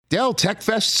Dell Tech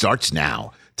Fest starts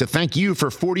now. To thank you for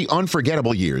 40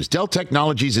 unforgettable years, Dell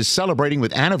Technologies is celebrating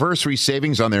with anniversary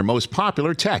savings on their most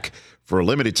popular tech. For a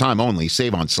limited time only,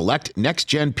 save on select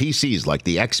next-gen PCs like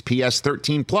the XPS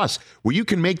 13 Plus, where you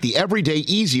can make the everyday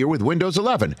easier with Windows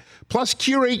 11. Plus,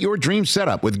 curate your dream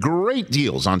setup with great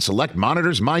deals on select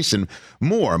monitors, mice, and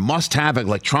more must-have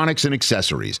electronics and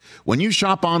accessories. When you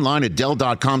shop online at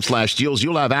Dell.com/deals,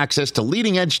 you'll have access to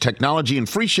leading-edge technology and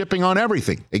free shipping on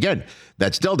everything. Again,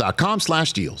 that's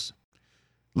Dell.com/deals.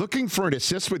 Looking for an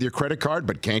assist with your credit card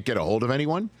but can't get a hold of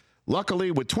anyone?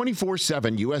 Luckily, with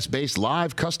 24/7 U.S.-based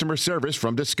live customer service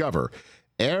from Discover,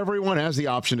 everyone has the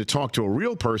option to talk to a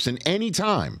real person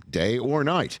anytime, day or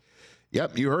night.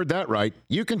 Yep, you heard that right.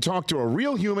 You can talk to a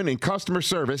real human in customer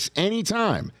service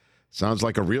anytime. Sounds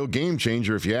like a real game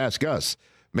changer if you ask us.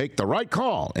 Make the right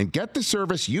call and get the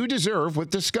service you deserve with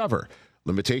Discover.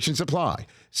 Limitations apply.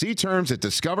 See terms at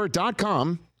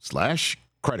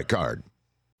discover.com/credit card.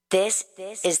 This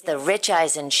is the Rich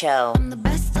Eisen Show. I'm the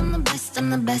best, I'm the best, I'm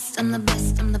the best, I'm the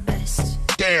best, I'm the best.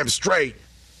 Damn straight.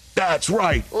 That's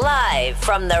right. Live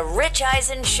from the Rich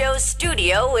Eisen Show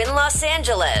studio in Los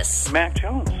Angeles. Mac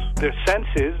Jones. Their sense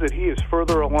is that he is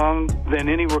further along than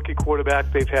any rookie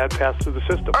quarterback they've had pass through the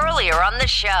system. Earlier on the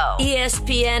show,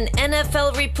 ESPN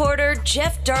NFL reporter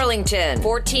Jeff Darlington,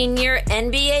 14-year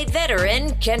NBA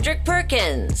veteran Kendrick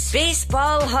Perkins,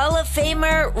 Baseball Hall of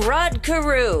Famer Rod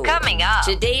Carew. Coming up,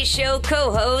 Today's Show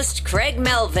co-host Craig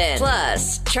Melvin,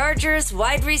 plus Chargers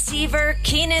wide receiver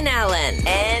Keenan Allen.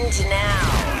 And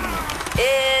now,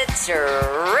 it's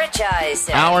Rich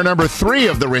Eisen. Hour number 3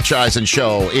 of the Rich Eisen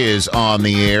Show is on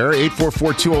the air.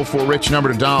 844-204-RICH,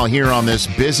 number to dial here on this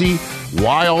busy,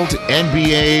 wild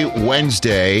NBA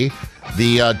Wednesday.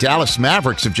 The Dallas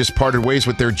Mavericks have just parted ways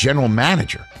with their general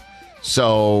manager.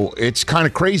 So it's kind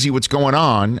of crazy what's going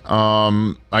on.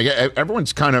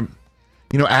 Everyone's kind of,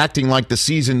 acting like the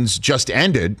season's just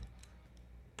ended,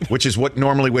 which is what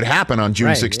normally would happen on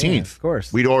June 16th. Yeah, of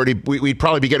course. We'd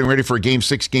probably be getting ready for Game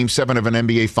 6, Game 7 of an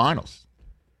NBA Finals.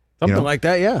 Something like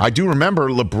that, yeah. I do remember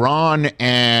LeBron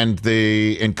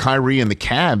and Kyrie and the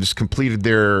Cavs completed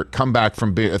their comeback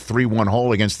from a 3-1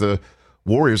 hole against the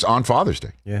Warriors on Father's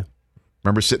Day. Yeah.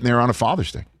 Remember sitting there on a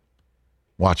Father's Day,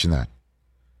 watching that.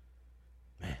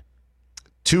 Man.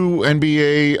 2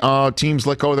 NBA teams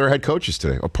let go of their head coaches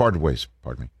today, or parted ways.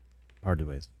 Pardon me. Parted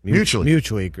ways.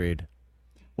 Mutually agreed.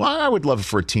 Well, I would love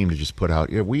for a team to just put out.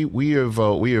 Yeah, we have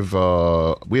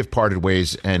parted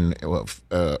ways, and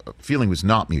feeling was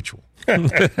not mutual.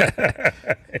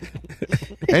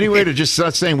 Anyway, to just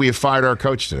start saying we have fired our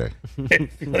coach today.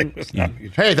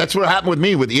 Hey, that's what happened with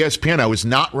me with ESPN. I was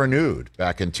not renewed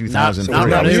back in 2003. Not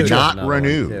renewed.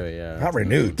 Not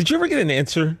renewed. Did you ever get an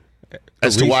answer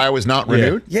as to why I was not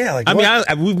renewed? Yeah,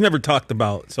 we've never talked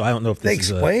about, so I don't know if this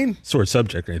is a sore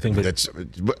subject or anything. But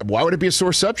why would it be a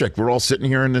sore subject? We're all sitting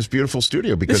here in this beautiful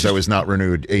studio because I was not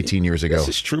renewed 18 years ago. This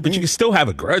is true, but you can still have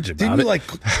a grudge about it.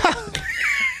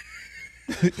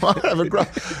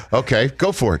 Okay,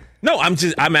 go for it. No,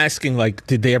 I'm asking,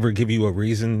 did they ever give you a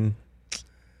reason?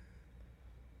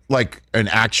 Like an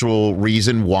actual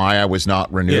reason why I was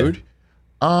not renewed?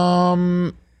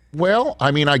 Yeah. Well,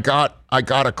 I mean, I got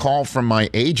a call from my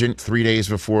agent 3 days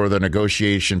before the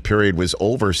negotiation period was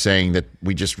over saying that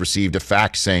we just received a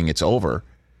fax saying it's over.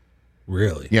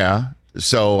 Really? Yeah.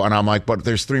 So, and I'm like, but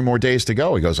there's 3 more days to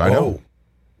go. He goes, I know.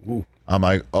 Ooh. I'm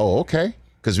like, oh, okay.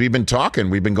 Because we've been talking.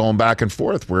 We've been going back and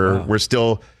forth. We're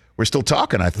still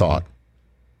talking, I thought.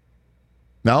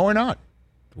 No, we're not.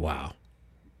 Wow.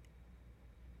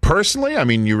 Personally, I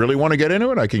mean, you really want to get into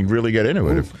it? I can really get into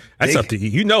it. That's up to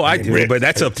you. I do, but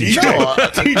that's up to you.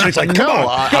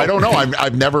 I don't know.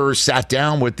 I've never sat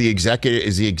down with the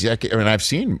executive. I mean, I've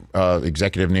seen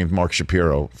executive named Mark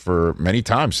Shapiro for many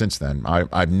times since then.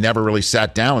 I've never really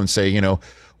sat down and say,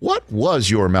 what was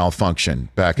your malfunction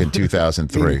back in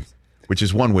 2003, which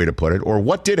is one way to put it, or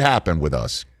what did happen with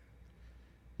us?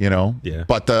 Yeah.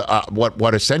 But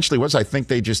what essentially was, I think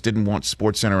they just didn't want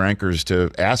SportsCenter anchors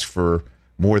to ask for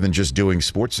more than just doing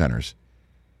SportsCenters.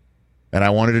 And I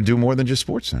wanted to do more than just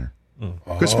SportsCenter.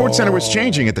 Because SportsCenter was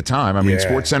changing at the time. I mean,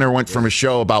 SportsCenter went from a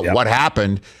show about what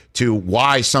happened to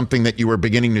why something that you were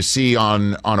beginning to see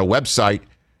on a website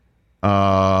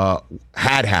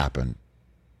had happened.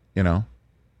 So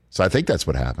I think that's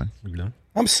what happened.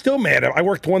 I'm still mad. I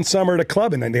worked one summer at a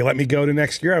club, and then they let me go the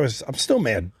next year. I'm still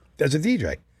mad as a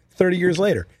DJ. 30 years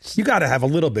later, you got to have a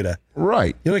little bit of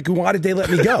right. You're like, why did they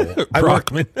let me go?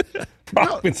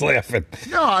 Brockman's laughing.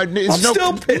 No, I'm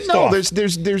still pissed off.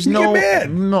 There's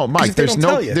no, Mike.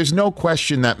 There's no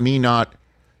question that me not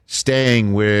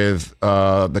staying with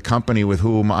the company with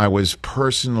whom I was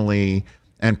personally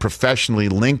and professionally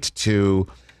linked to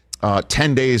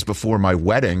 10 days before my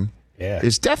wedding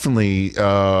is definitely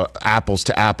apples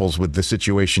to apples with the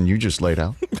situation you just laid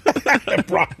out.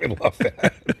 Brockman loved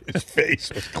that. His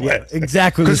face was classic. Yeah,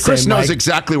 exactly. Because Chris knows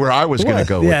exactly where I was going to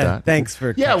go with that. Thanks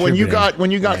for when you got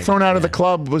thrown out of the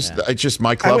club it's just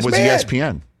my club was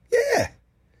ESPN. Yeah.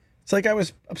 It's like I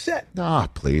was upset.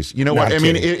 Please. You know what? I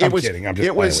mean, it was kidding.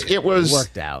 it was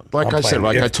worked out. Like I said,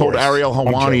 I told Ariel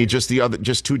Helwani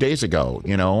just 2 days ago,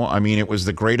 I mean, it was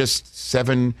the greatest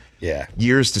 7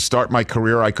 years to start my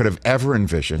career I could have ever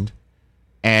envisioned.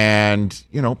 And,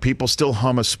 people still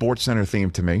hum a SportsCenter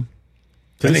theme to me.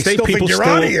 And they still think you're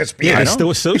on ESPN. Yeah, they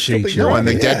still associate you. And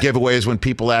the dead giveaway is when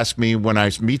people ask me when I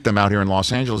meet them out here in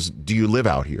Los Angeles, do you live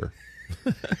out here?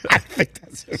 I think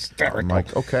that's hysterical. I'm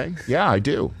like, okay, yeah, I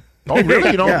do. Oh,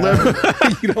 really? You don't live?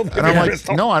 You don't live and I'm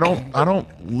like, no, I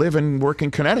don't live and work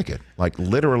in Connecticut. Like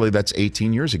literally, that's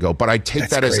 18 years ago. But I take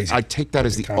that as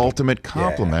the ultimate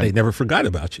compliment. They never forgot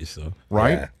about you, so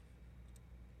right. Yeah.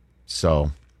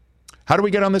 So, how do we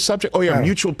get on this subject? Oh yeah,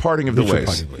 mutual parting of the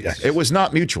ways. Yes. It was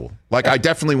not mutual. Like I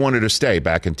definitely wanted to stay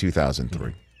back in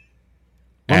 2003.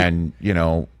 And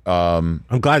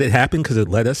I'm glad it happened because it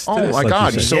led us to this, my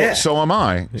God. So am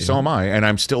I. Yeah. So am I. And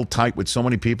I'm still tight with so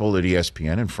many people at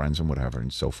ESPN and friends and whatever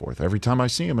and so forth. Every time I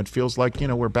see them, it feels like,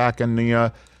 we're back in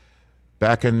I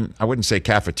wouldn't say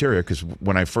cafeteria because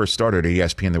when I first started at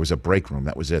ESPN, there was a break room.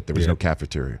 That was it. There was no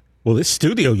cafeteria. Well, this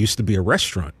studio used to be a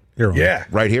restaurant.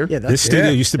 Right here? Yeah, this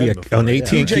studio used to be on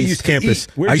AT&T campus.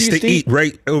 I used to eat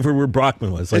right over where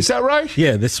Brockman was. Is that right?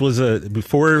 Yeah, this was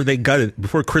before they got it,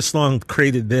 before Chris Long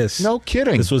created this. No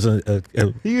kidding. This was a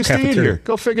he used cafeteria. to eat here.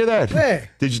 Go figure that. Hey.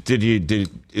 Did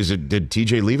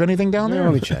TJ leave anything down there?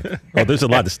 Let me check. Oh, there's a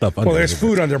lot of stuff under Well, there's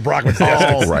food under Brockman's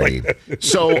desk. All righty.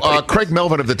 So Craig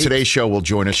Melvin of the Today Show will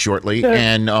join us shortly,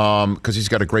 and because he's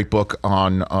got a great book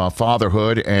on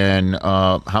fatherhood and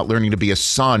how learning to be a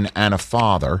son and a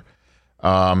father.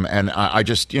 And I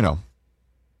just, yesterday,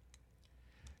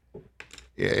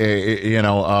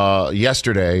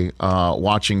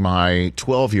 watching my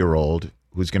 12-year-old,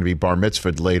 who's going to be bar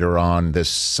mitzvahed later on this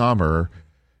summer,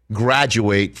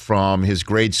 graduate from his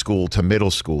grade school to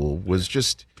middle school was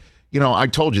just, I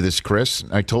told you this, Chris.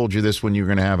 I told you this when you were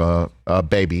going to have a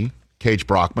baby. Cage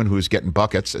Brockman, who's getting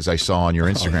buckets, as I saw on your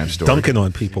Instagram story. Dunking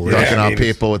on people. Dunking on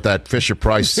people with that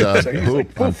Fisher-Price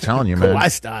hoop. I'm telling you, man. My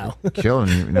style. Killing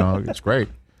you. It's great.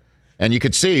 And you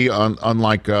could see,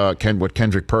 unlike what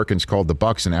Kendrick Perkins called the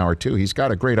Bucks in hour 2, he's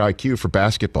got a great IQ for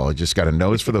basketball. He's just got a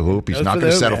nose for the hoop. He's not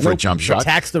going to settle for a jump shot.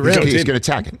 Attacks the rim. He's going to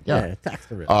attack it. Yeah, attacks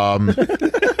the rim.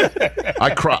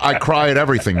 I cry at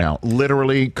everything now.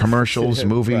 Literally, commercials,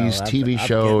 movies, TV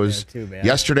shows. Too,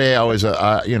 yesterday, I was,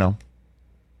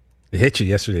 It hit you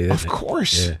yesterday, didn't Of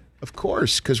course. Yeah. Of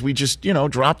course, because we just,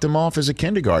 dropped him off as a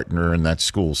kindergartner in that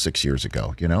school 6 years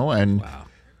ago,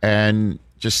 and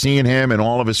just seeing him and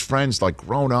all of his friends like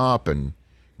grown up and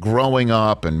growing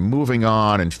up and moving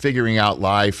on and figuring out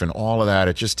life and all of that,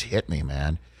 it just hit me,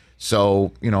 man.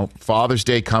 So, Father's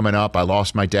Day coming up. I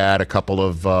lost my dad a couple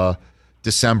of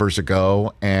Decembers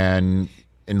ago, and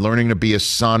in learning to be a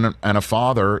son and a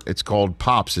father, it's called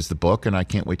Pops is the book, and I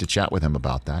can't wait to chat with him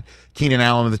about that. Keenan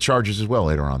Allen of the Chargers as well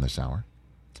later on this hour.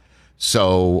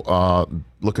 So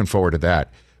looking forward to that.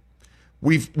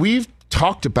 We've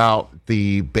talked about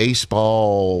the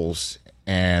baseballs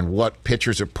and what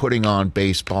pitchers are putting on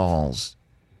baseballs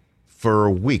for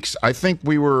weeks. I think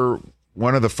we were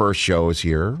one of the first shows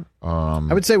here. I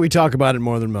would say we talk about it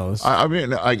more than most.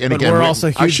 We're also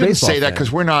huge. I shouldn't say that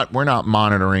because we're not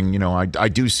monitoring. I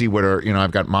do see what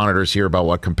I've got monitors here about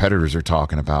what competitors are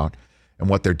talking about and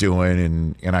what they're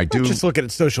doing, and I do just looking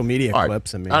at social media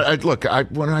clips. When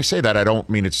I say that, I don't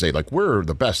mean to say like we're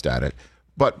the best at it,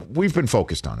 but we've been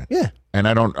focused on it. Yeah, and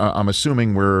I'm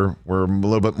assuming we're a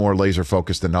little bit more laser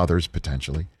focused than others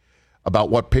potentially about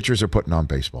what pitchers are putting on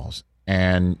baseballs,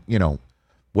 and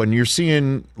when you're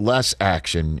seeing less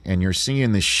action and you're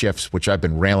seeing the shifts, which I've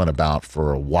been railing about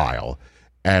for a while,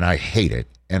 and I hate it,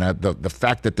 and the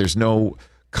fact that there's no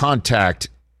contact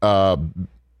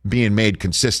being made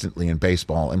consistently in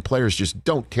baseball, and players just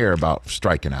don't care about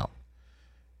striking out.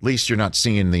 At least you're not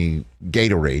seeing the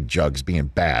Gatorade jugs being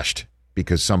bashed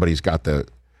because somebody's got the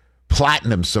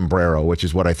platinum sombrero, which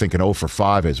is what I think an 0 for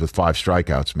 5 is with 5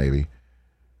 strikeouts maybe.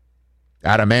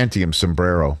 Adamantium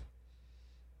sombrero.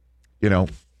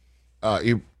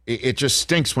 It just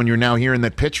stinks when you're now hearing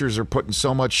that pitchers are putting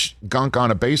so much gunk on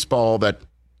a baseball that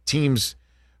teams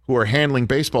who are handling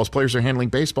baseballs, players who are handling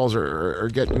baseballs are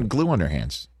getting glue on their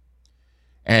hands.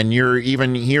 And you're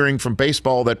even hearing from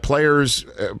baseball that players,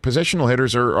 positional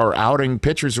hitters, are outing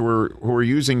pitchers who are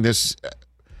using this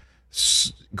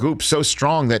goop so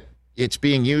strong that it's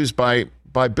being used by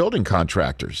building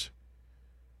contractors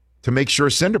to make sure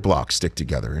cinder blocks stick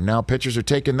together. And now pitchers are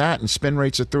taking that and spin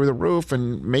rates are through the roof,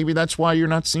 and maybe that's why you're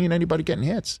not seeing anybody getting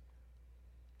hits.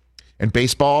 And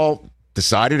baseball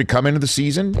decided to come into the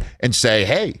season and say,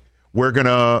 hey, we're going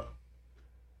to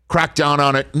crack down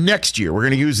on it next year. We're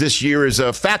going to use this year as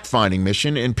a fact-finding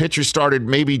mission, and pitchers started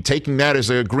maybe taking that as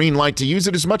a green light to use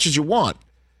it as much as you want.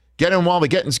 Get in while the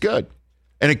getting's good.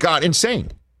 And it got insane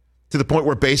to the point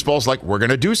where baseball's like, we're going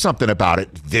to do something about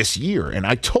it this year. And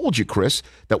I told you, Chris,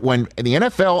 that when the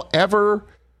NFL ever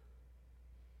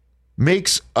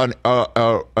makes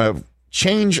a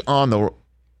change on the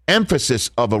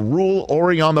emphasis of a rule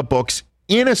already on the books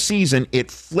in a season, it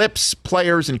flips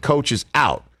players and coaches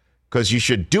out. Because you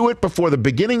should do it before the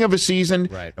beginning of a season,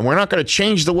 right. And we're not going to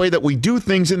change the way that we do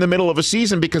things in the middle of a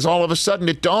season because all of a sudden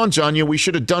it dawns on you we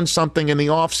should have done something in the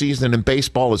offseason, and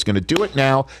baseball is going to do it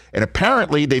now. And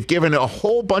apparently they've given a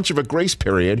whole bunch of a grace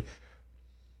period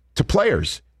to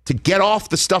players to get off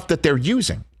the stuff that they're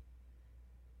using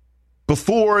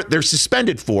before they're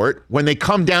suspended for it when they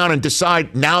come down and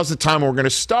decide now's the time we're going to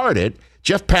start it.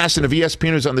 Jeff Passan of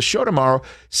ESPN, who's on the show tomorrow,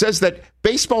 says that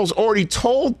baseball's already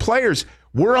told players,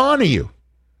 we're on to you.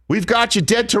 We've got you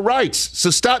dead to rights, so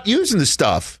stop using the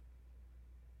stuff.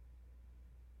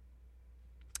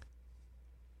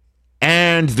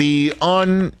 And the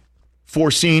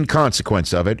unforeseen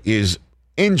consequence of it is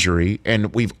injury,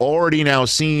 and we've already now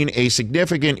seen a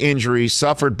significant injury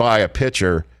suffered by a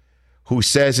pitcher who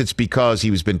says it's because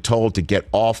he's been told to get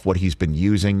off what he's been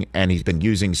using, and he's been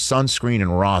using sunscreen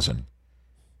and rosin.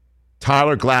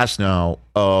 Tyler Glasnow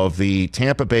of the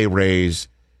Tampa Bay Rays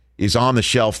is on the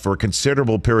shelf for a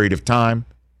considerable period of time,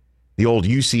 the old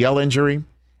UCL injury,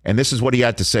 and this is what he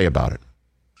had to say about it.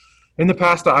 In the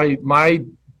past, my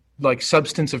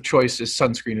substance of choice is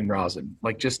sunscreen and rosin,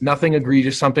 just nothing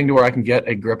egregious, something to where I can get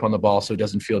a grip on the ball so it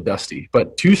doesn't feel dusty.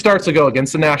 But 2 starts ago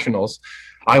against the Nationals,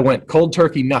 I went cold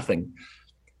turkey, nothing.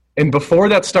 And before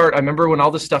that start, I remember when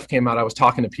all this stuff came out, I was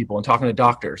talking to people and talking to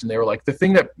doctors, and they were like, the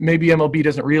thing that maybe MLB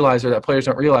doesn't realize or that players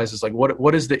don't realize is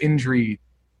what is the injury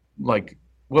like?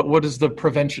 What is the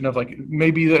prevention of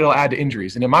maybe it'll add to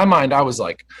injuries? And in my mind, I was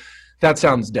like, that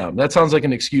sounds dumb. That sounds like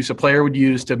an excuse a player would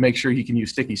use to make sure he can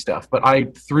use sticky stuff. But I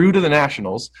threw to the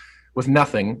Nationals with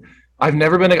nothing. I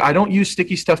don't use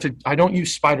sticky stuff I don't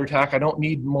use spider tack. I don't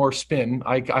need more spin.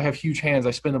 I have huge hands.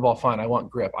 I spin the ball fine. I want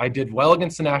grip. I did well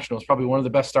against the Nationals, probably one of the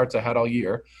best starts I had all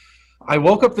year. I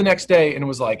woke up the next day and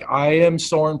was like, I am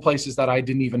sore in places that I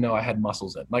didn't even know I had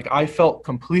muscles in. I felt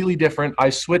completely different.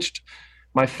 I switched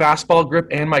my fastball grip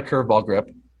and my curveball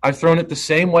grip. I've thrown it the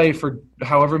same way for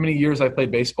however many years I played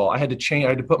baseball. I had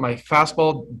to put my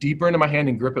fastball deeper into my hand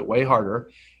and grip it way harder.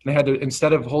 And I had to,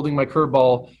 instead of holding my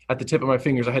curveball at the tip of my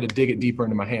fingers, I had to dig it deeper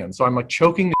into my hand. So I'm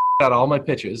choking the out of all my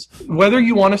pitches. Whether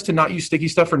you want us to not use sticky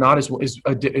stuff or not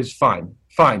is fine.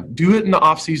 Fine. Do it in the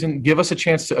off season. Give us a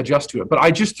chance to adjust to it. But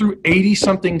I just threw 80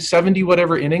 something, 70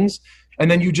 whatever innings. And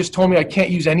then you just told me I can't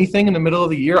use anything in the middle of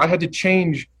the year. I had to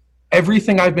change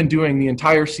everything I've been doing the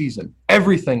entire season,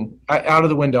 everything out of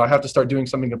the window. I have to start doing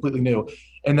something completely new.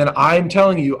 And then I'm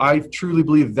telling you, I truly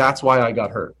believe that's why I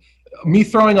got hurt. Me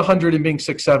throwing 100 and being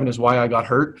 6'7" is why I got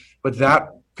hurt, but that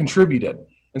contributed.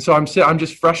 And so I'm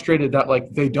just frustrated that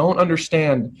they don't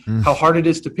understand how hard it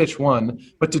is to pitch one,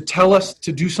 but to tell us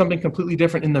to do something completely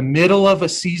different in the middle of a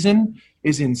season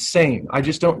is insane. I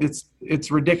just don't,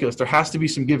 it's ridiculous. There has to be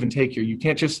some give and take here. You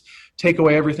can't just take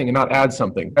away everything and not add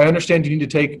something. I understand you need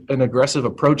to take an aggressive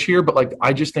approach here, but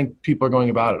I just think people are going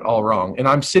about it all wrong. And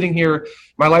I'm sitting here,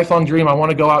 my lifelong dream, I want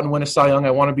to go out and win a Cy Young.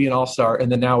 I want to be an all-star. And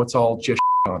then now it's all just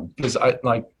on because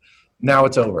now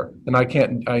it's over and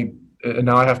and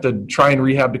now I have to try and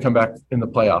rehab to come back in the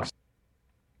playoffs.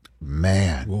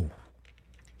 Man. Whoa.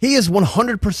 He is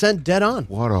 100% dead on.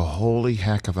 What a holy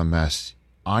heck of a mess.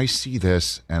 I see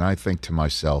this and I think to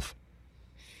myself,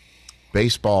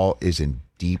 baseball is in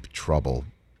deep trouble.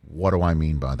 What do I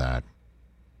mean by that?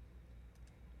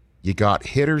 You got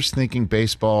hitters thinking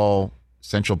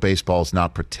Central Baseball is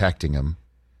not protecting them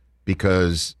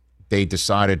because they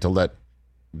decided to let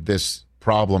this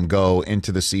problem go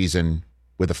into the season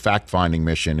with a fact-finding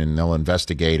mission, and they'll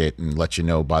investigate it and let you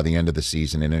know by the end of the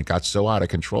season. And it got so out of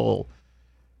control.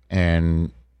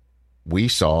 And we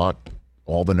saw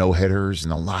all the no-hitters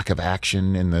and the lack of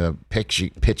action in the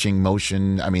pitching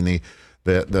motion. I mean,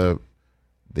 the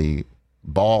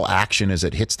ball action as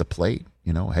it hits the plate,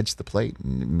 heads the plate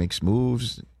and makes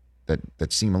moves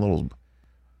that seem a little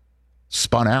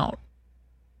spun out.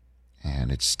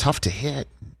 And it's tough to hit.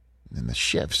 And the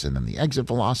shifts and then the exit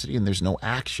velocity, and there's no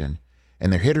action. And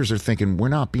their hitters are thinking, we're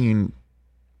not being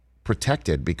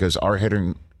protected because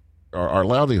our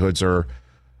livelihoods are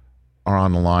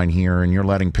on the line here, and you're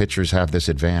letting pitchers have this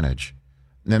advantage.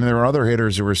 And then there are other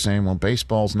hitters who are saying, well,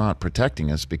 baseball's not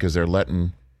protecting us because they're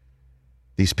letting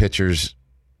these pitchers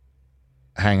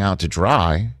hang out to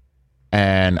dry.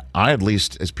 And I, at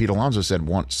least, as Pete Alonso said,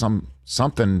 want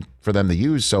something for them to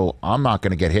use, so I'm not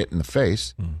going to get hit in the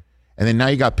face. And then now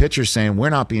you got pitchers saying we're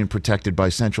not being protected by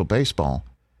Central Baseball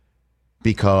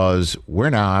because we're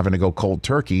now having to go cold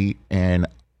turkey, and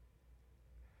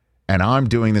I'm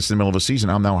doing this in the middle of a season.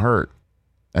 I'm now hurt.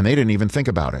 And they didn't even think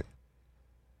about it.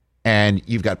 And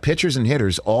you've got pitchers and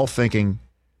hitters all thinking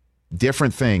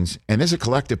different things, and there's a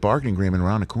collective bargaining agreement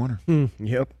around the corner.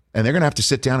 Yep. And they're going to have to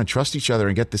sit down and trust each other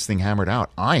and get this thing hammered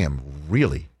out. I am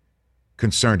really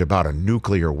concerned about a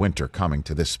nuclear winter coming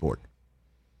to this sport.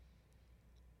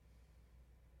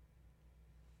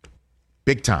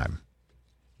 Big time.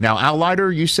 Now, Al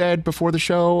Leiter, you said before the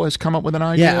show, has come up with an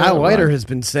idea. Yeah, Al Leiter has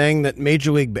been saying that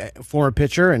Major League former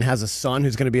pitcher and has a son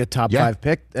who's going to be a top 5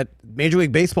 pick, that Major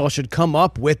League Baseball should come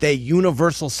up with a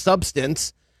universal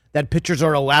substance that pitchers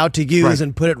are allowed to use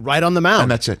and put it right on the mound.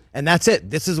 And that's it. And that's it.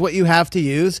 This is what you have to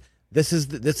use. This is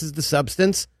the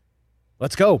substance.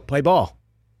 Let's go. Play ball.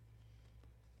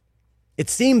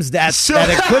 It seems that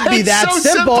it could be that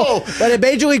simple, but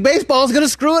Major League Baseball is going to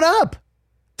screw it up.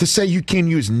 To say you can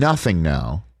use nothing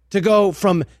now. To go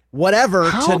from whatever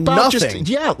to nothing.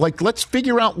 Let's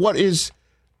figure out what is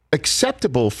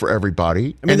acceptable for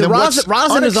everybody. I mean, the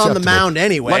Rosin is on the mound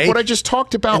anyway. Like what I just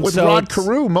talked about with Rod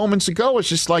Carew moments ago. It's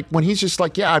just like when he's just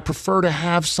like, I prefer to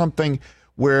have something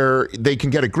where they can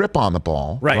get a grip on the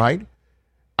ball, right?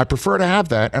 I prefer to have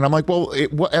that. And I'm like, well,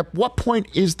 at what point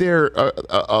is there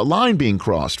a line being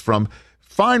crossed from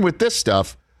fine with this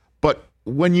stuff, but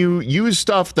when you use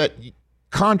stuff that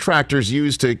contractors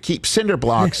use to keep cinder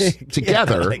blocks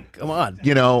together. Come on.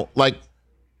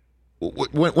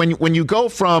 When you go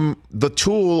from the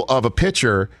tool of a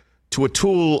pitcher to a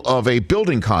tool of a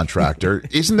building contractor,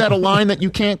 isn't that a line that you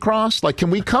can't cross? Like, can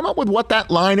we come up with what that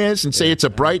line is and say it's a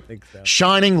bright,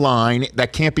 shining line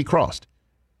that can't be crossed?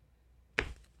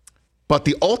 But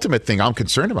the ultimate thing I'm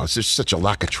concerned about is there's such a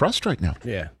lack of trust right now.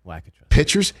 Yeah, lack of trust.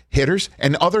 Pitchers, hitters,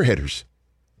 and other hitters.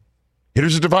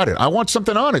 Hitters are divided. I want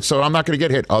something on it, so I'm not going to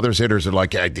get hit. Others hitters are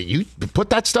like, you put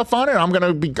that stuff on it, I'm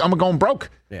going broke.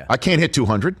 Yeah. I can't hit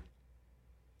 200.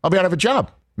 I'll be out of a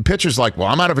job. And pitcher's like, well,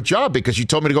 I'm out of a job because you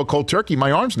told me to go cold turkey. My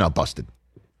arm's now busted.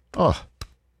 Oh.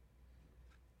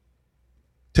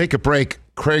 Take a break.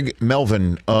 Craig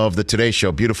Melvin of the Today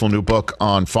Show, beautiful new book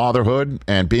on fatherhood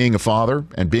and being a father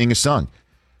and being a son.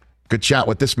 Good chat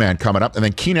with this man coming up. And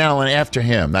then Keenan Allen after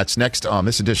him. That's next on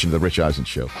this edition of the Rich Eisen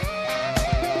Show.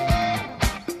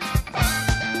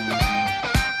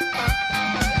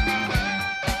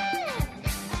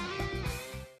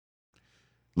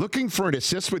 Looking for an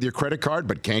assist with your credit card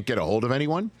but can't get a hold of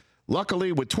anyone?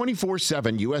 Luckily, with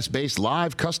 24/7 U.S.-based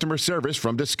live customer service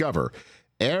from Discover,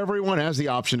 everyone has the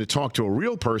option to talk to a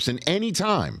real person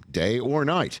anytime, day or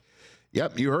night.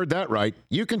 Yep, you heard that right.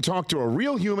 You can talk to a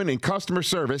real human in customer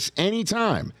service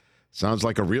anytime. Sounds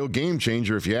like a real game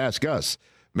changer if you ask us.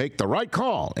 Make the right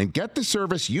call and get the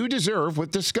service you deserve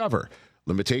with Discover.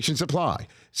 Limitations apply.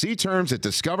 See terms at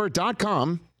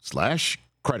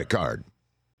discover.com/credit card.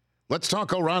 Let's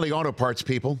talk O'Reilly Auto Parts,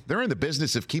 people. They're in the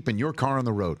business of keeping your car on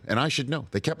the road. And I should know.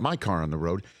 They kept my car on the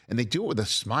road, and they do it with a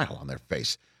smile on their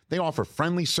face. They offer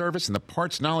friendly service and the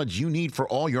parts knowledge you need for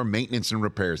all your maintenance and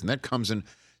repairs. And that comes in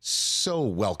so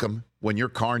welcome when your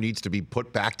car needs to be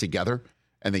put back together,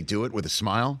 and they do it with a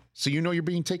smile, so you know you're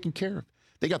being taken care of.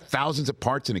 They got thousands of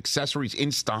parts and accessories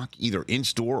in stock, either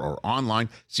in-store or online,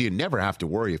 so you never have to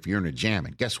worry if you're in a jam.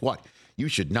 And guess what? You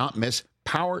should not miss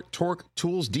Power Torque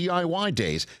Tools DIY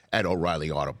days at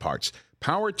O'Reilly Auto Parts.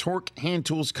 Power Torque hand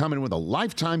tools come in with a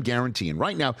lifetime guarantee. And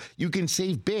right now, you can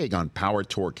save big on Power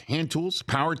Torque hand tools,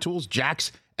 power tools,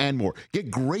 jacks, and more. Get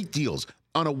great deals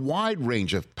on a wide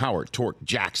range of Power Torque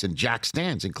jacks and jack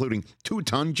stands, including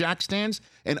 2-ton jack stands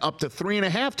and up to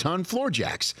 3.5-ton floor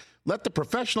jacks. Let the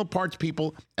professional parts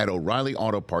people at O'Reilly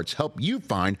Auto Parts help you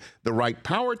find the right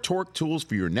Power Torque tools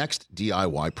for your next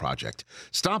DIY project.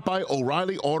 Stop by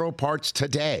O'Reilly Auto Parts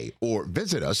today or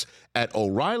visit us at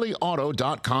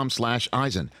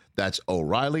O'ReillyAuto.com/Eisen. That's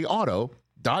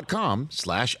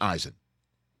O'ReillyAuto.com/Eisen.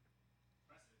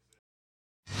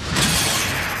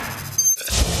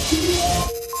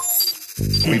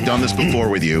 We've done this before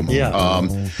with you. Yeah.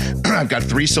 I've got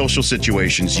 3 social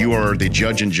situations. You are the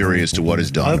judge and jury as to what is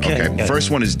done. Okay.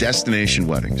 First one is destination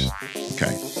weddings.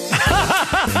 Okay.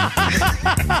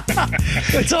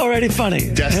 It's already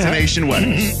funny. Destination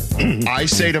weddings. I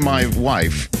say to my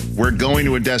wife, we're going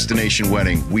to a destination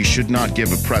wedding. We should not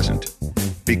give a present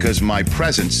because my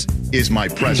presence is my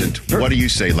present. What do you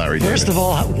say, Larry David? First of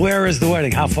all, where is the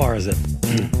wedding? How far is it?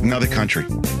 Another country.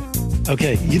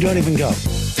 Okay, you don't even go.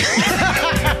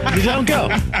 You don't go.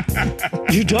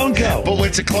 You don't go. But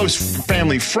it's a close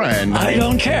family friend. I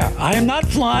don't care. I am not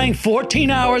flying 14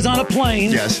 hours on a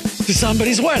plane to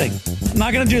somebody's wedding. I'm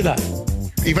not going to do that.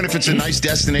 Even if it's a nice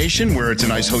destination where it's a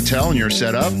nice hotel and you're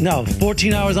set up? No,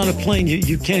 14 hours on a plane,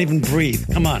 you can't even breathe.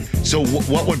 Come on. So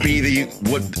what would be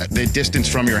the distance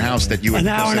from your house that you would... An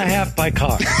hour and a half by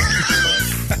car.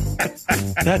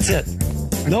 That's it.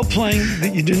 No plane.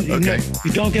 You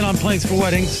don't get on planes for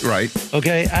weddings. Right.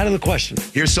 Okay, out of the question.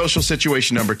 Here's social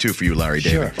situation number 2 for you, Larry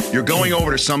David. Sure. You're going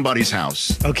over to somebody's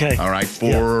house. Okay. All right,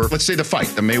 for, let's say, the fight,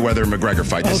 the Mayweather-McGregor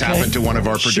fight. This happened to one of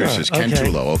our producers, Ken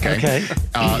Tulo, okay?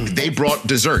 They brought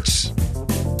desserts.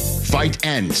 Fight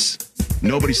ends.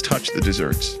 Nobody's touched the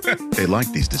desserts. They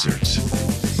like these desserts.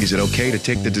 Is it okay to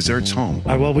take the desserts home?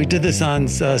 Well, we did this on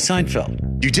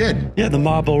Seinfeld. You did? Yeah, the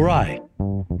marble rye.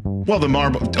 Well, the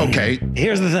marble, okay.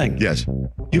 Here's the thing. Yes.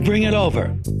 You bring it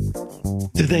over.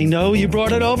 Do they know you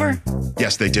brought it over?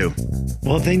 Yes, they do.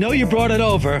 Well, if they know you brought it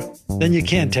over, then you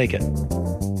can't take it.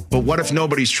 But what if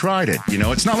nobody's tried it? You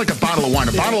know, it's not like a bottle of wine.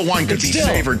 A bottle of wine could be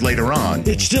savored later on.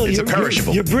 It's a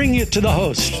perishable. You're bringing it to the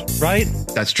host, right?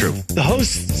 That's true. The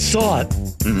host saw it.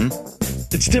 Mm-hmm.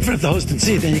 It's different if the host didn't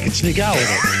see it, then you can sneak out with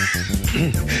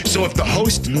it. So if the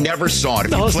host never saw it,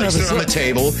 if you placed it on the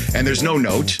table and there's no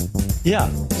note,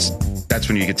 that's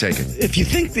when you could take it. If you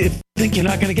think you're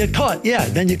not going to get caught,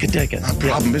 then you could take it. The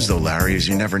problem is, though, Larry, is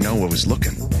you never know what was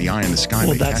looking. The eye in the sky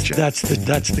may catch it. That's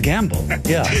the gamble.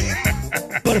 Yeah.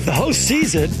 But if the host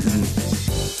sees it,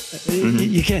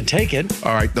 you can't take it.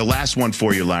 All right, the last one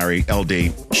for you, Larry,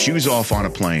 LD. Shoes off on a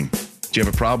plane. Do you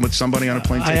have a problem with somebody on a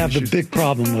plane taking I have shoes? the big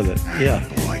problem with it. Yeah.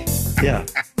 Oh, boy. Yeah.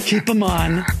 Keep them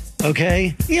on.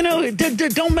 Okay, you know,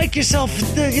 don't make yourself.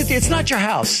 It's not your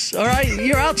house, all right.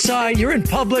 You're outside. You're in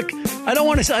public. I don't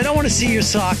want to see your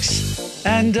socks.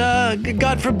 And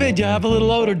God forbid you have a little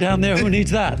odor down there. Who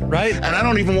needs that, right? And I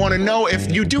don't even want to know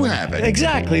if you do have it.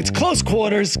 Exactly. It's close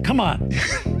quarters. Come on.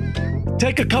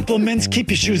 Take a couple of minutes,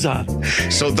 keep your shoes on.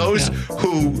 So those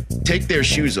who take their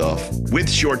shoes off with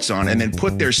shorts on and then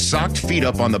put their socked feet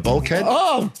up on the bulkhead?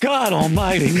 Oh, God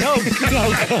almighty. No,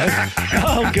 God.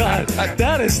 Oh, God.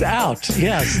 That is out.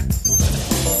 Yes.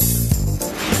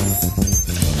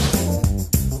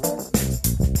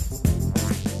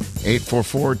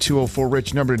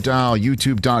 (844-204-RICH) number to dial.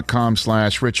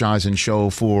 YouTube.com/Rich Eisen Show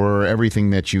for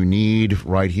everything that you need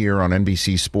right here on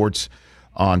NBC Sports.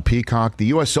 On Peacock, the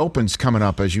U.S. Open's coming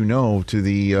up, as you know, to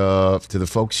the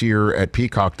folks here at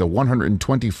Peacock, the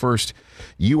 121st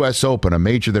U.S. Open, a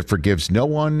major that forgives no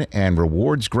one and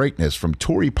rewards greatness. From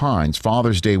Torrey Pines,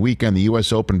 Father's Day weekend, the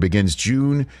U.S. Open begins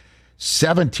June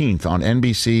 17th on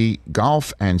NBC,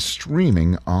 golf and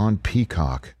streaming on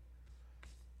Peacock.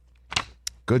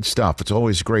 Good stuff. It's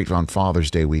always great on Father's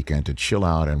Day weekend to chill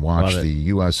out and watch the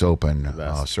U.S. Open,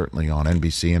 certainly on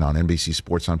NBC and on NBC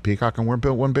Sports on Peacock. And we're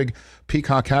one big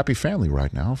Peacock happy family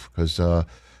right now because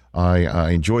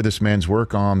I enjoy this man's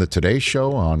work on the Today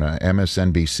Show on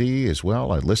MSNBC as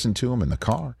well. I listen to him in the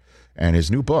car. And his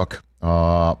new book,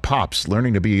 Pops,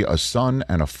 Learning to Be a Son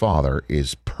and a Father,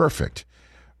 is perfect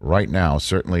right now,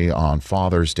 certainly on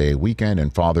Father's Day weekend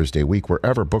and Father's Day week,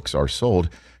 wherever books are sold.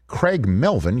 Craig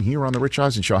Melvin here on the Rich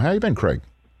Eisen Show. How you been, Craig?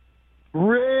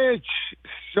 Rich,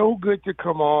 so good to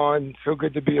come on. So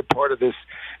good to be a part of this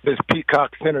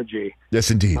Peacock synergy.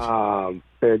 Yes, indeed.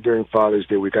 During Father's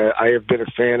Day week, I have been a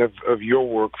fan of your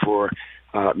work for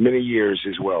many years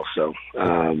as well. So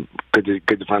good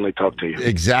to finally talk to you.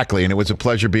 Exactly, and it was a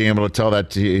pleasure being able to tell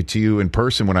that to you in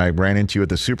person when I ran into you at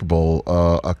the Super Bowl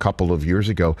a couple of years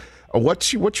ago.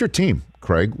 What's your team,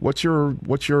 Craig? What's your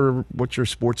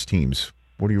sports teams?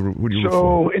 Who do you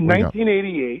So in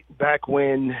 1988, back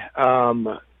when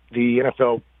the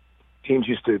NFL teams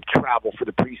used to travel for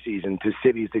the preseason to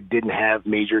cities that didn't have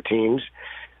major teams,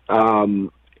 in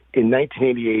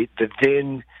 1988, the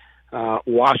then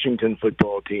Washington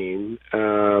football team,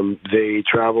 they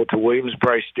traveled to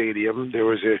Williams-Brice Stadium. There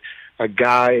was a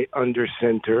guy under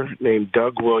center named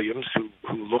Doug Williams who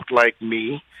looked like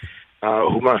me,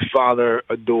 who my father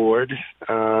adored,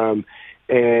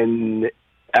 and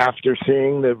after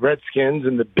seeing the Redskins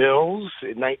and the Bills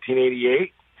in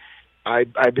 1988,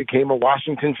 I became a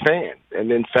Washington fan.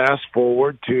 And then fast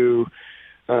forward to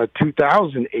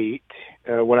 2008,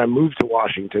 when I moved to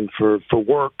Washington for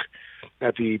work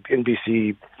at the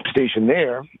NBC station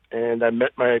there, and I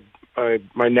met my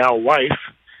now wife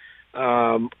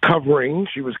covering.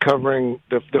 She was covering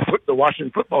the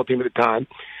Washington football team at the time.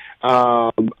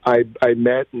 I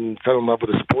met and fell in love with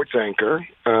a sports anchor,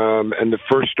 and the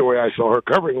first story I saw her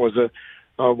covering was a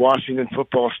Washington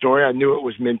football story. I knew it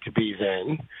was meant to be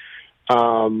then.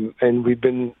 And we've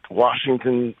been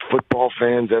Washington football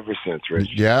fans ever since, Rich.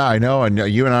 Yeah, I know. And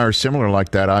you and I are similar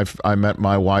like that. I met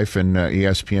my wife in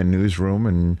ESPN newsroom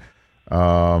and,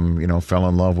 fell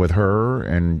in love with her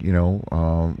and,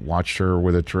 watched her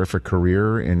with a terrific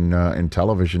career in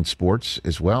television sports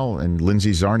as well. And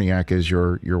Lindsay Zarniak is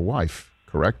your wife,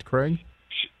 correct, Craig?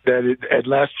 At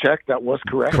last check, that was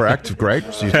correct. Correct. Great.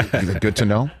 So good to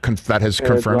know. That has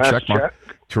confirmed. Check mark.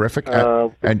 Terrific.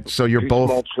 And so you're both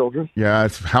small children. Yeah.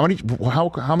 How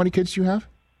many kids do you have?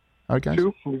 Guys?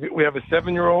 2. We have a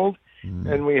 7-year-old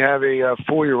and we have a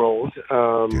 4-year-old.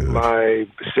 My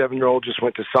 7-year-old just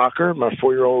went to soccer. My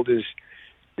 4-year-old is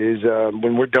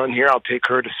when we're done here, I'll take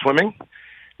her to swimming.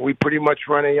 We pretty much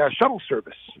run a shuttle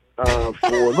service for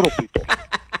little people.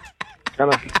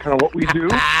 Kind of what we do.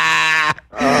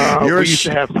 We used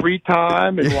to have free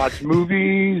time and watch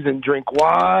movies and drink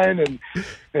wine,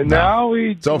 and now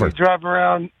we drive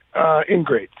around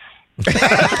ingrates.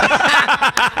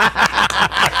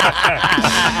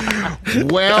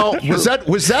 Well, was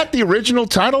that the original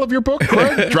title of your book,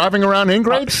 Craig? Driving Around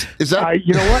Ingrates? Is that?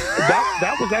 You know what?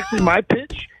 That was actually my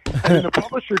pitch, and the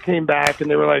publisher came back and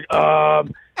they were like,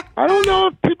 I don't know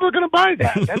if people are going to buy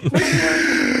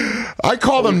that. I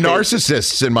call them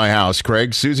narcissists in my house,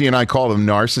 Craig. Susie and I call them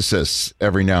narcissists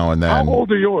every now and then. How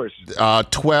old are yours?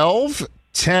 12,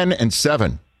 10, and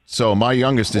 7. So my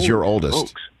youngest is your oldest.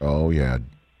 Smokes. Oh, yeah.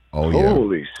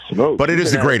 Holy smokes. But it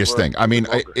is the greatest thing. I mean,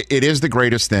 it is the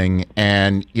greatest thing.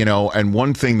 And, and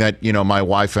one thing that, my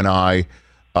wife and I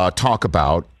talk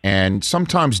about and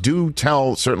sometimes do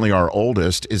tell certainly our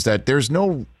oldest is that there's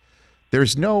no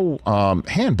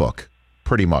handbook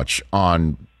pretty much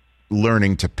on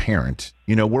learning to parent.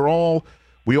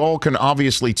 We all can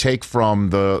obviously take from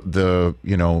the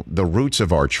roots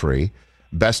of our tree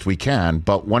best we can,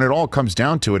 but when it all comes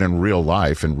down to it in real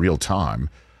life, in real time,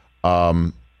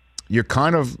 you're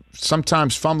kind of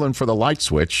sometimes fumbling for the light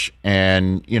switch.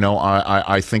 And,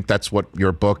 I think that's what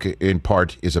your book in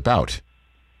part is about,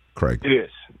 Craig. It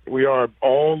is. We are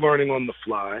all learning on the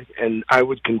fly, and I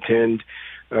would contend,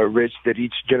 Rich, that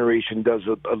each generation does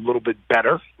a little bit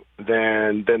better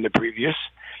than the previous.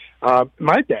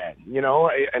 My dad,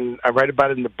 and I write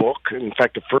about it in the book. In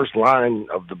fact, the first line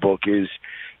of the book is,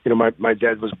 my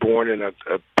dad was born in a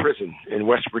prison in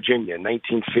West Virginia in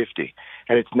 1950.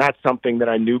 And it's not something that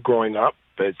I knew growing up,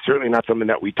 but it's certainly not something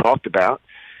that we talked about.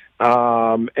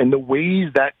 And the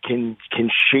ways that can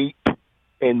shape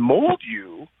and mold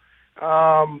you,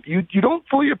 you don't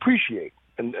fully appreciate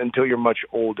until you're much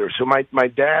older. So my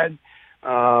dad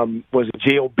was a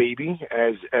jail baby,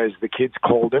 as the kids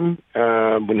called him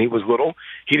when he was little.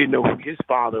 He didn't know who his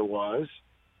father was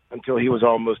until he was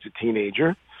almost a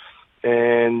teenager.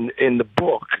 And in the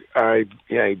book, I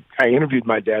interviewed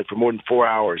my dad for more than 4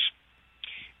 hours.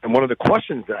 And one of the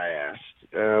questions that I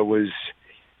asked was,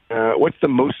 what's the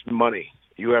most money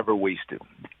you ever wasted?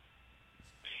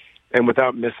 And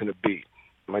without missing a beat,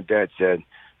 my dad said,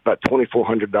 about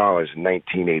 $2,400 in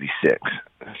 1986.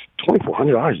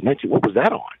 $2,400 what was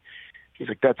that on? He's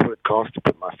like, that's what it cost to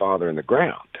put my father in the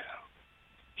ground.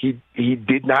 He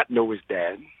did not know his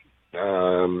dad.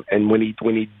 And when he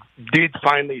did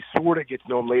finally sort of get to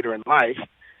know him later in life,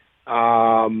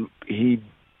 he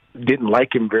didn't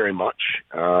like him very much.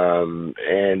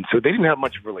 And so they didn't have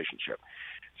much of a relationship.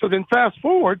 So then fast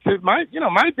forward to my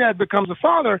dad becomes a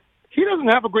father. He doesn't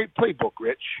have a great playbook,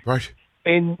 Rich. Right.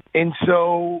 And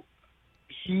so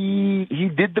he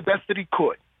did the best that he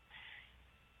could.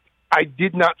 I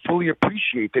did not fully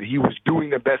appreciate that he was doing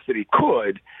the best that he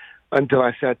could until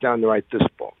I sat down to write this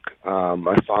book.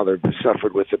 My father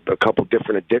suffered with a couple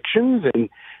different addictions, and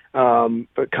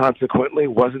but consequently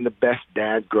wasn't the best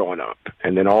dad growing up.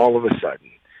 And then all of a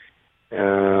sudden,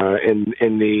 in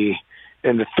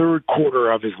the third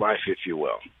quarter of his life, if you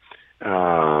will,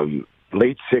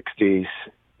 late 60s,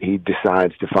 he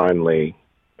decides to finally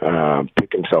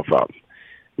pick himself up,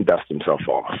 dust himself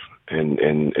off,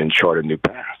 and chart a new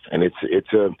path. And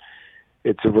it's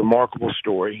a remarkable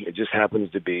story. It just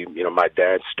happens to be, my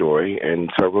dad's story.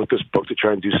 And so I wrote this book to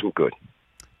try and do some good.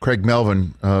 Craig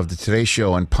Melvin of the Today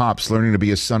Show and Pops, learning to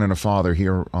be a son and a father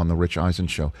here on the Rich Eisen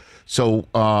Show. So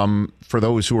for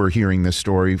those who are hearing this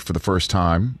story for the first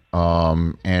time,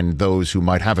 and those who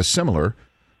might have a similar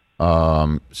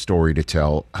story to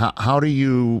tell, how do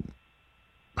you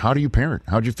parent?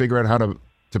 How did you figure out how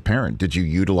to parent? Did you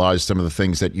utilize some of the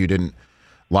things that you didn't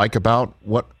like about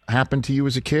what happened to you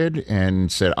as a kid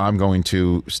and said, I'm going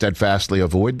to steadfastly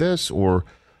avoid this? Or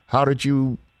how did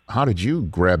you how did you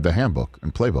grab the handbook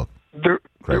and playbook? There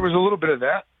was a little bit of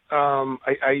that.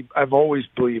 I've always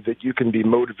believed that you can be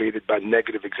motivated by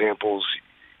negative examples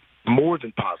more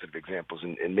than positive examples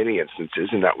in many instances,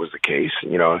 and that was the case.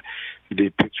 The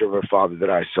picture of a father that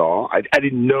I saw, I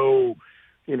didn't know,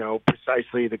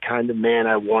 precisely the kind of man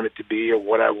I wanted to be or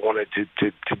what I wanted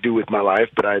to do with my life,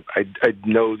 but I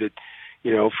know that,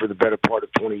 for the better part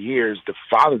of 20 years, the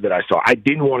father that I saw, I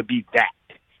didn't want to be that,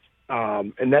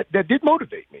 and that did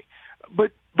motivate me.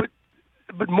 But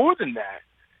more than that,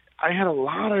 I had a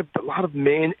lot of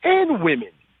men and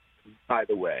women, by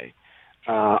the way,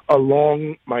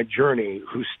 along my journey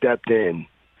who stepped in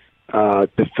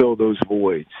to fill those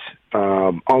voids.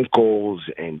 Uncles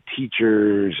and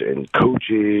teachers and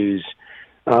coaches,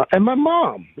 and my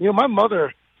mom. My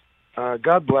mother,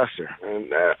 God bless her,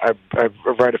 and I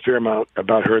write a fair amount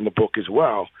about her in the book as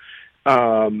well.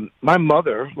 My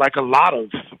mother, like a lot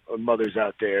of mothers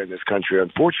out there in this country,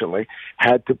 unfortunately,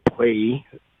 had to play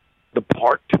the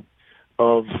part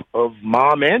of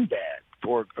mom and dad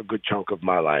for a good chunk of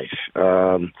my life.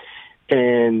 And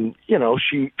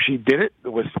she did it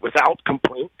without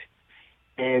complaint.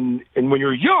 And when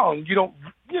you're young, you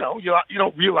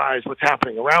don't realize what's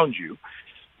happening around you.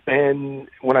 And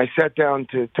when I sat down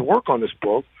to work on this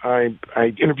book, I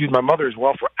interviewed my mother as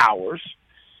well for hours.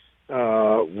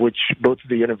 Which both of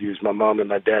the interviews, my mom and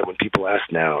my dad, when people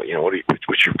ask now,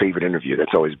 what's your favorite interview?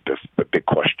 That's always a big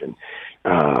question.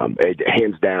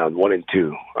 Hands down, 1 and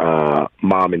 2,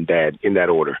 mom and dad in that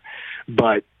order.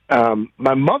 But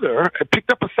my mother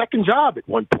picked up a second job at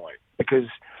one point because,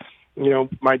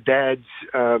 my dad's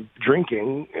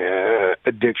drinking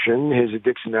addiction, his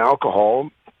addiction to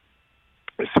alcohol,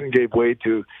 soon gave way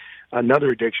to another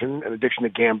addiction, an addiction to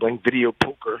gambling, video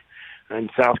poker. In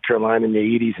South Carolina in the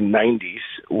 80s and 90s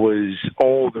was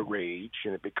all the rage,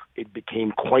 and it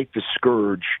became quite the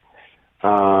scourge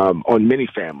on many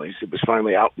families. It was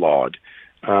finally outlawed.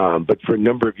 But for a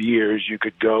number of years, you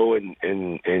could go and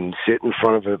sit in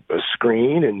front of a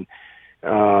screen and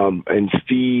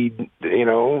feed,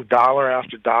 dollar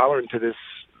after dollar into this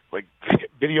like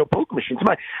video poker machine.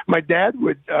 So my dad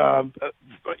would,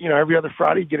 every other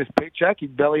Friday, he'd get his paycheck.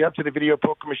 He'd belly up to the video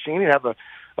poker machine. He'd have a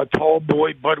tall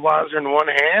boy Budweiser in one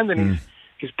hand, and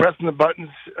he's pressing the buttons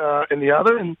in the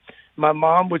other. And my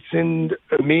mom would send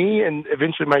me and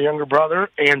eventually my younger brother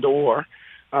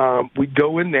we'd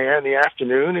go in there in the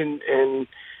afternoon and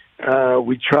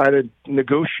we'd try to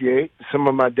negotiate some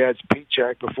of my dad's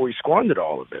paycheck before he squandered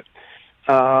all of it.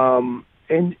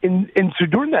 And so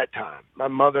during that time, my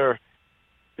mother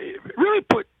really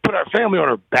put our family on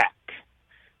her back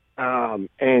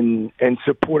and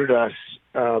supported us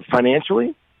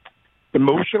financially,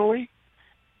 emotionally,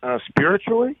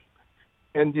 spiritually,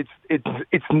 and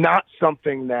it's not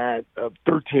something that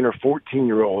 13 or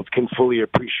 14-year-olds can fully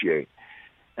appreciate.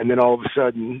 And then all of a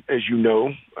sudden, as you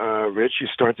know, Rich, you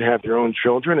start to have your own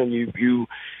children, and you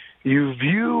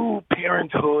view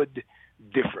parenthood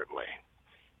differently.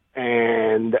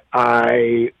 And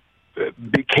I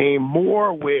became more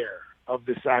aware of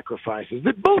the sacrifices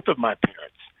that both of my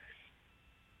parents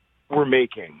were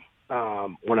making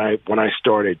when I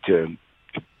started to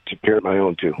parent my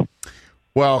own too.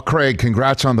 Well, Craig,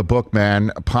 congrats on the book,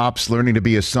 man. Pops learning to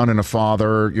be a son and a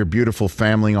father, your beautiful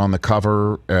family on the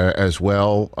cover as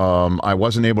well. I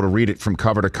wasn't able to read it from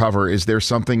cover to cover. Is there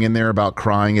something in there about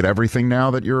crying at everything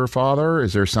now that you're a father?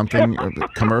 Is there something,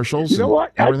 commercials? You know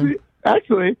what?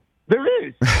 Actually, there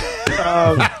is.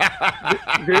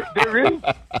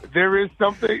 There is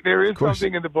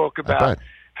something in the book about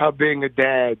how being a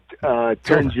dad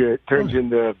turns you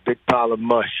into a big pile of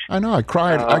mush. I know. I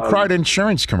cried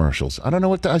insurance commercials. I don't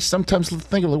know I sometimes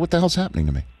think, what the hell's happening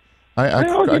to me?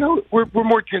 We're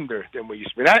more tender than we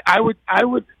used to be. I would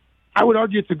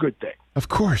argue it's a good thing. Of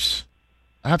course,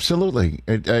 absolutely.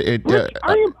 Rich,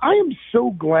 I am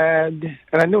so glad,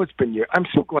 and I know it's been years. I'm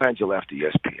so glad you left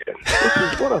ESPN. This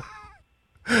is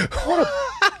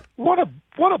what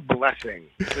a blessing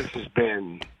this has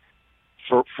been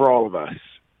for all of us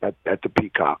at the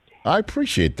Peacock. I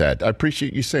appreciate that. I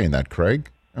appreciate you saying that, Craig.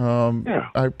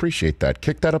 I appreciate that.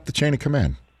 Kick that up the chain of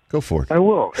command. Go for it. I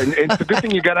will. And it's a good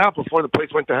thing you got out before the place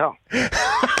went to hell.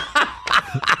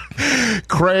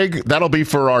 Craig, that'll be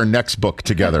for our next book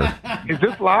together. Is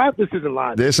this live? This isn't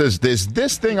live.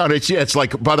 This thing on it. Yeah, it's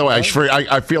like, by the way,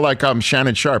 I feel like I'm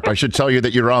Shannon Sharp. I should tell you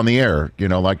that you're on the air.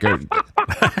 This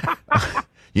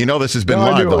has been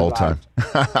live the whole time.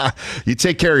 You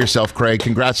take care of yourself, Craig.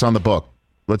 Congrats on the book.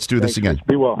 Let's do this again.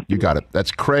 Be well. You got it.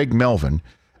 That's Craig Melvin,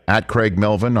 at Craig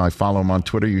Melvin. I follow him on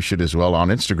Twitter. You should as well. On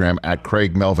Instagram, at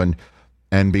Craig Melvin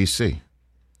NBC.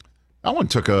 That one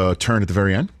took a turn at the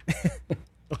very end.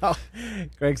 Well,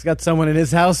 Greg's got someone in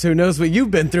his house who knows what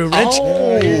you've been through, Rich.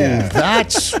 Oh, yeah.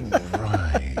 That's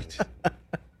right.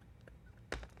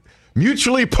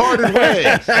 Mutually parted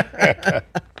ways.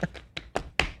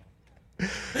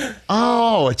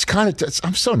 Oh, it's kind of.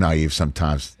 I'm so naive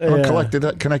sometimes. I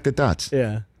don't connect the dots.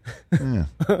 Yeah.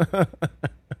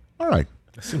 All right.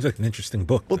 That seems like an interesting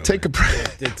book. We'll take a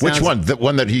break. Which one? The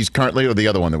one that he's currently, or the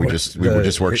other one that we were just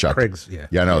workshopping? Craig's. Yeah.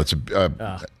 Yeah, no, it's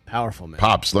powerful, man.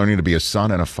 Pops learning to be a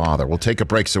son and a father. We'll take a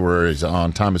break so we're as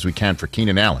on time as we can for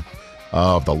Keenan Allen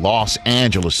of the Los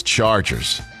Angeles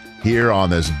Chargers here on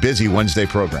this busy Wednesday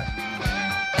program.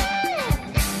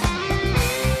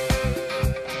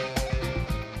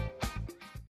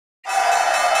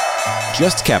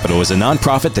 Just Capital is a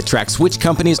nonprofit that tracks which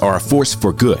companies are a force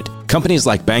for good. Companies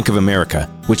like Bank of America,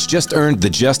 which just earned the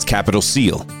Just Capital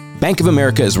seal. Bank of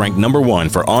America is ranked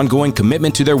 #1 for ongoing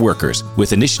commitment to their workers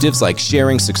with initiatives like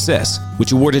Sharing Success,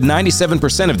 which awarded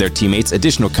 97% of their teammates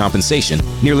additional compensation,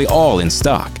 nearly all in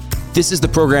stock. This is the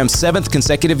program's 7th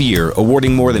consecutive year,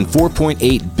 awarding more than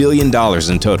 $4.8 billion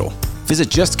in total. Visit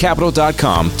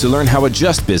justcapital.com to learn how a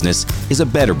just business is a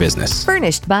better business.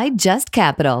 Furnished by Just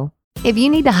Capital. If you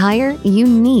need to hire, you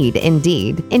need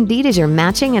Indeed. Indeed is your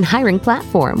matching and hiring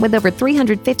platform with over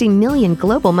 350 million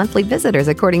global monthly visitors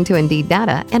according to Indeed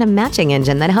data and a matching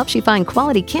engine that helps you find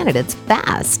quality candidates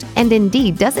fast. And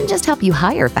Indeed doesn't just help you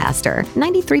hire faster.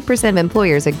 93% of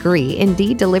employers agree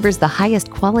Indeed delivers the highest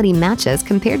quality matches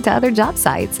compared to other job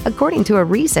sites, according to a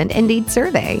recent Indeed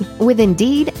survey. With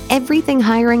Indeed, everything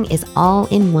hiring is all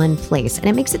in one place, and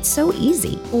it makes it so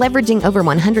easy. Leveraging over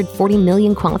 140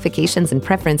 million qualifications and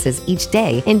preferences each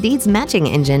day, Indeed's matching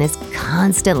engine is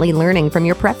constantly learning from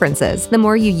your preferences. The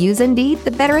more you use Indeed,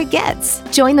 the better it gets.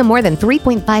 Join the more than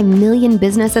 3.5 million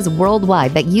businesses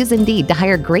worldwide that use Indeed to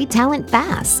hire great talent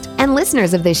fast. And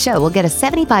listeners of this show will get a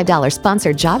 $75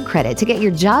 sponsored job credit to get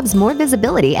your jobs more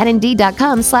visibility at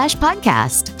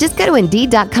Indeed.com/podcast. Just go to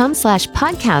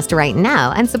Indeed.com/podcast right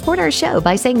now and support our show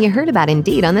by saying you heard about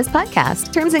Indeed on this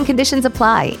podcast. Terms and conditions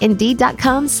apply.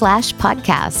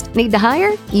 Indeed.com/podcast. Need to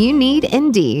hire? You need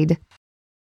Indeed.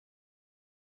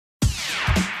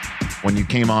 When you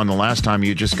came on the last time,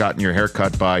 you just gotten your hair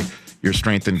cut by your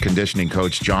strength and conditioning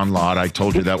coach, John Lott. I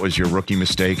told you that was your rookie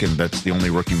mistake, and that's the only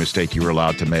rookie mistake you were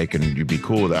allowed to make, and you'd be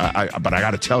cool with that. But I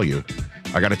got to tell you,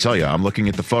 I'm looking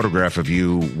at the photograph of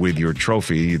you with your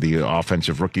trophy, the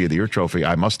Offensive Rookie of the Year trophy.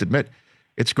 I must admit,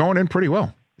 it's going in pretty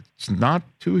well. It's not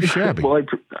too shabby. Well,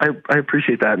 I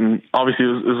appreciate that, and obviously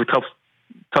it was a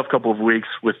tough couple of weeks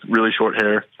with really short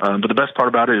hair. But the best part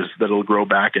about it is that it'll grow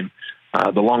back, and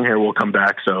the long hair will come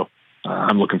back. So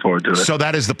I'm looking forward to it. So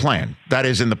that is the plan. That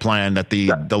is in the plan that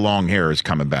the long hair is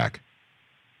coming back.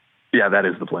 Yeah, that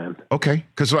is the plan. Okay,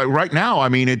 because right now, I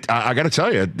mean, I got to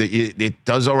tell you, it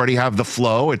does already have the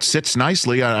flow. It sits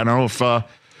nicely. I don't know if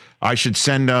I should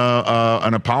send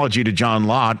an apology to John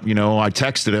Lott. You know, I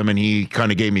texted him, and he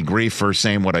kind of gave me grief for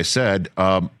saying what I said.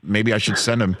 Maybe I should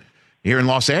send him here in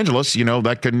Los Angeles. You know,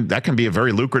 that can be a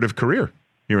very lucrative career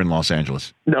here in Los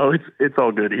Angeles. No, it's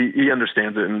all good. He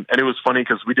understands it. And it was funny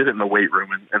because we did it in the weight room.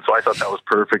 And so I thought that was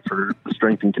perfect for the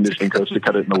strength and conditioning coach to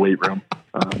cut it in the weight room.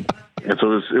 And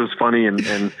so it was funny, and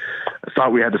I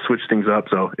thought we had to switch things up,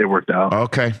 so it worked out.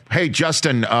 Okay. Hey,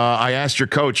 Justin, I asked your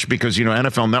coach because, you know,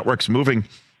 NFL Network's moving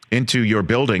into your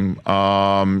building,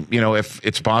 you know, if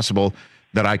it's possible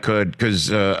that I could,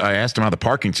 because I asked him how the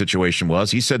parking situation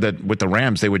was. He said that with the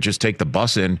Rams, they would just take the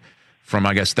bus in from,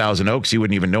 I guess, Thousand Oaks. He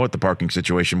wouldn't even know what the parking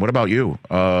situation. What about you?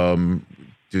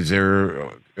 Is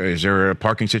there a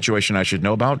parking situation I should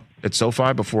know about at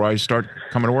SoFi before I start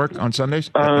coming to work on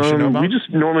Sundays? We just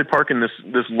normally park in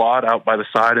this lot out by the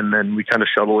side, and then we kind of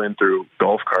shuttle in through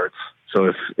golf carts.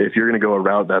 So if you're going to go a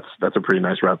route, that's a pretty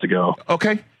nice route to go.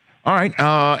 Okay. All right.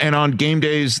 And on game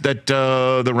days that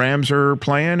the Rams are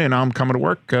playing and I'm coming to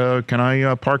work, can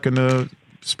I park in the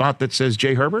spot that says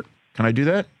Jay Herbert? Can I do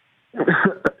that?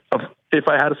 If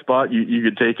I had a spot, you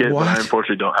could take it, What? but I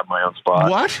unfortunately don't have my own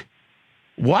spot.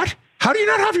 What? How do you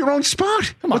not have your own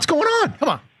spot? What's going on? Come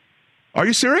on. Are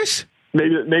you serious?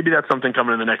 Maybe that's something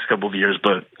coming in the next couple of years,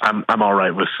 but I'm all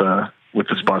right with the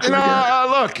spots.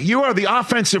 Look, you are the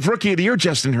Offensive Rookie of the Year,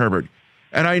 Justin Herbert.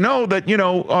 And I know that, you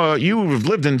know, you've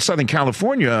lived in Southern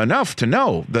California enough to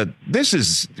know that this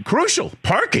is crucial.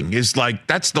 Parking is like,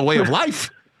 that's the way of life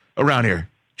around here.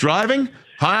 Driving,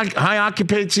 high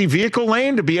occupancy vehicle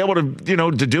lane to be able to, you know,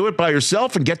 to do it by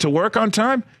yourself and get to work on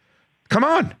time. Come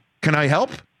on. Can I help?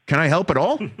 Can I help at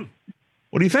all?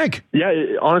 What do you think? Yeah,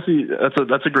 honestly,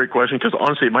 that's a great question because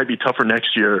honestly, it might be tougher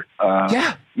next year.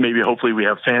 Maybe hopefully we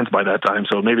have fans by that time,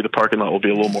 so maybe the parking lot will be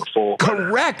a little more full.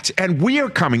 Correct, and we are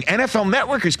coming. NFL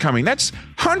Network is coming. That's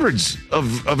hundreds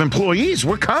of employees.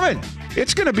 We're coming.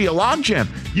 It's going to be a logjam.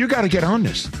 You got to get on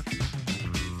this.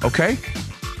 Okay.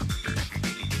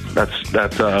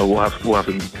 That's we'll have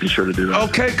to be sure to do that.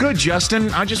 Okay, good, Justin.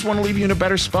 I just want to leave you in a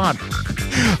better spot.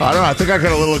 I don't know. I think I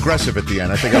got a little aggressive at the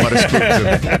end. I think I might have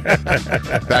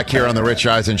spooked him. Back here on the Rich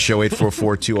Eisen Show,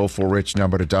 844-204-RICH,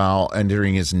 number to dial.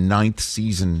 Entering his 9th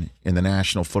season in the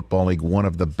National Football League, one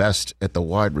of the best at the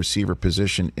wide receiver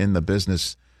position in the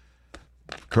business,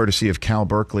 courtesy of Cal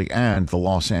Berkeley and the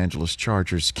Los Angeles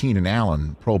Chargers. Keenan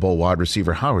Allen, Pro Bowl wide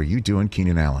receiver. How are you doing,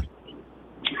 Keenan Allen?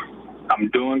 I'm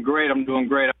doing great. I'm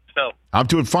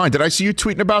doing fine. Did I see you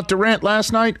tweeting about Durant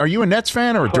last night? Are you a Nets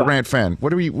fan or a Durant fan?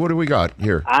 What do we got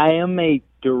here? I am a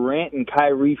Durant and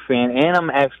Kyrie fan, and I'm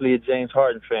actually a James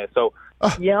Harden fan. So,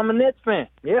 yeah, I'm a Nets fan.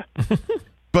 Yeah.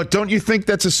 But don't you think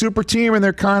that's a super team and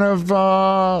they're kind of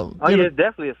it's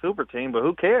definitely a super team, but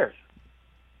who cares?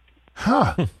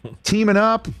 Teaming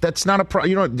up, that's not a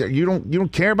problem. You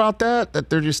don't care about that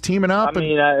they're just teaming up? I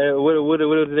mean, what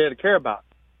is there to care about?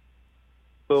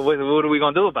 What are we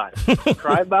going to do about it?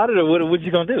 Cry about it, or what are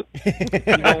you going to do? You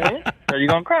going to win, or you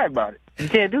going to cry about it? You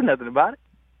can't do nothing about it.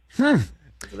 That's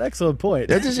an excellent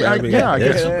point. I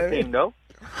guess. Team, though.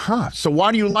 So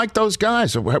why do you like those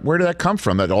guys? Where did that come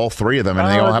from, that all three of them? And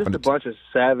they all happen to... a bunch of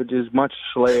savages, bunch of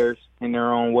slayers in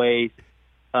their own ways.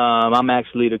 I'm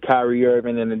actually the Kyrie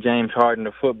Irving and the James Harden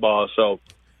of football, so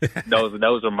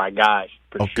those are my guys,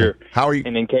 for sure. How are you?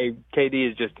 And then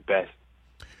KD is just the best.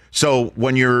 So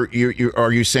when are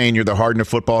you saying you're the Harden of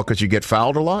football because you get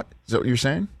fouled a lot? Is that what you're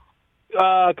saying?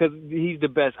 Because he's the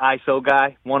best ISO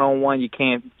guy. 1-on-1, you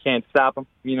can't stop him.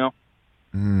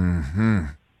 Mm-hmm.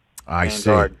 I see.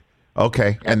 Harden.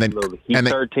 Okay, and then he's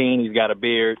 13. He's got a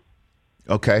beard.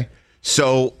 Okay,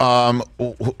 so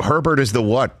Herbert is the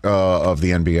what of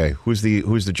the NBA? Who's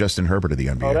the Justin Herbert of the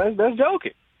NBA? Oh, that's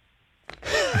Jokic.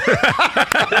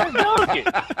 That's Jokic.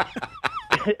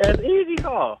 That's easy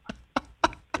call.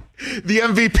 The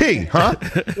MVP, huh?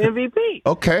 MVP.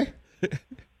 Okay.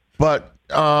 But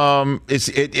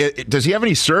does he have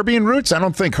any Serbian roots? I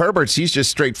don't think Herbert's. He's just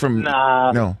straight from.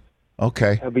 Nah. No.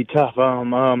 Okay. That'd be tough.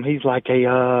 He's like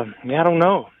I don't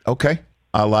know. Okay.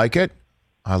 I like it.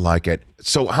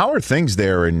 So how are things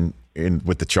there in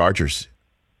with the Chargers?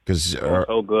 Because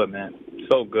so good, man.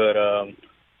 So good.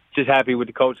 Just happy with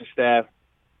the coaching staff,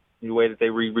 the way that they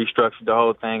restructured the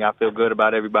whole thing. I feel good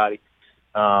about everybody.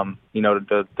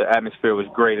 The atmosphere was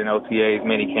great in OTAs,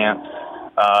 minicamp,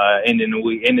 ending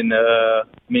the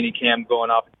minicamp, going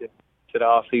off to the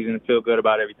off season, and feel good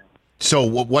about everything. So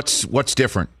what's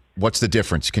different? What's the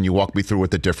difference? Can you walk me through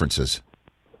what the difference is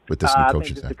with this new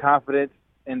coaching staff? I think the confidence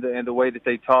and the way that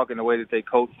they talk and the way that they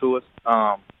coach to us.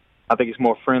 I think it's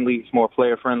more friendly, it's more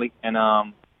player friendly, and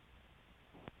I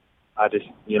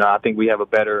think we have a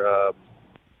better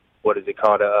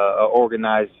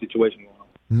organized situation going on.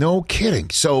 No kidding.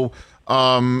 So,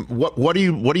 what do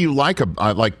you like?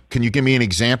 Like, can you give me an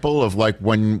example of like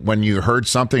when you heard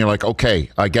something, you're like, okay,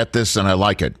 I get this and I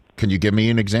like it. Can you give me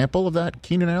an example of that,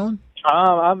 Keenan Allen?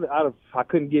 I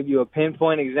couldn't give you a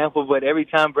pinpoint example, but every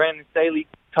time Brandon Staley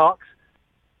talks,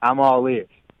 I'm all ears.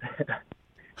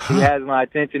 He has my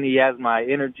attention. He has my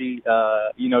energy.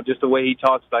 Just the way he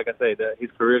talks. Like I say,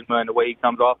 his charisma and the way he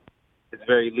comes off, it's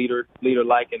very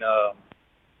leader-like, and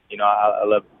I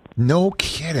love it. No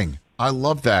kidding. I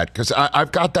love that because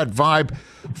I've got that vibe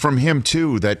from him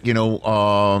too. That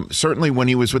certainly when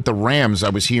he was with the Rams, I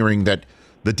was hearing that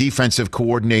the defensive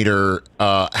coordinator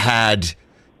had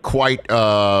quite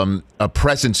a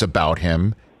presence about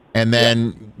him. And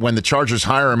then when the Chargers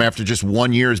hire him after just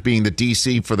 1 year as being the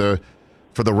DC for the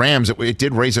Rams, it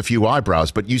did raise a few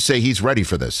eyebrows. But you say he's ready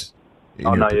for this?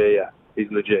 Yeah,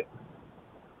 he's legit.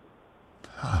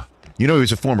 He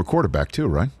was a former quarterback too,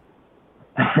 right?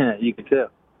 You can tell.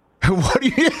 What do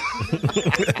you?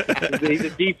 He's a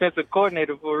defensive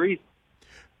coordinator for a reason.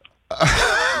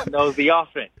 He knows the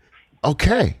offense.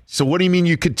 Okay, so what do you mean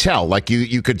you could tell? Like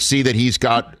you could see that he's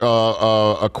got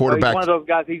a quarterback. He's one of those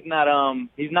guys. He's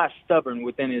not stubborn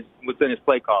within his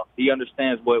play call. He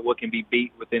understands what can be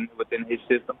beat within his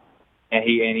system, and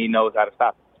he knows how to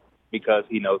stop it because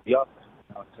he knows the offense.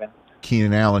 You know what I'm saying?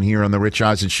 Keenan Allen here on the Rich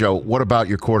Eisen Show. What about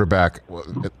your quarterback?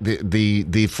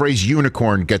 The phrase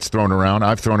unicorn gets thrown around.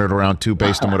 I've thrown it around too,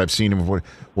 based on what I've seen him before.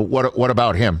 What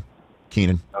about him,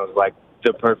 Keenan? That was like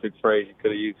the perfect phrase you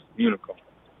could have used. Unicorn.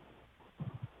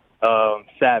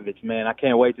 Savage, man. I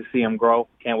can't wait to see him grow.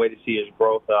 Can't wait to see his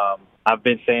growth. I've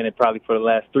been saying it probably for the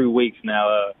last 3 weeks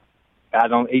now.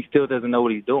 He still doesn't know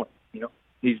what he's doing.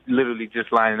 He's literally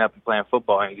just lining up and playing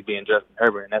football, and he's being Justin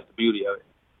Herbert, and that's the beauty of it.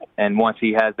 And once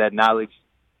he has that knowledge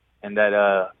and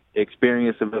that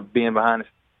experience of being behind us,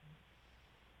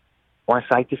 one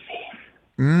sight to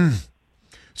see.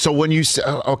 So when you say,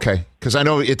 okay, because I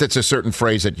know that's a certain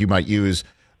phrase that you might use,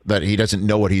 that he doesn't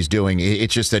know what he's doing.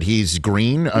 It's just that he's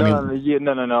green. No.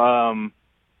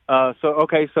 So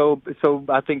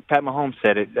I think Pat Mahomes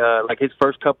said it. Like his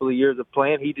first couple of years of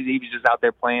playing, he was just out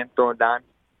there playing, throwing dimes.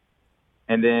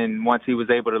 And then once he was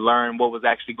able to learn what was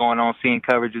actually going on, seeing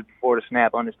coverages before the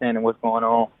snap, understanding what's going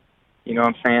on, you know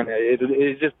what I'm saying?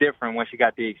 It's just different once you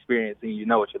got the experience and you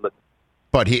know what you're looking for.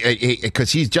 But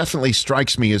because he definitely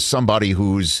strikes me as somebody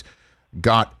who's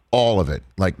got all of it,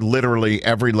 like literally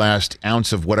every last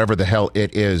ounce of whatever the hell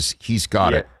it is, he's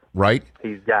got it, right?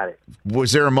 He's got it.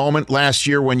 Was there a moment last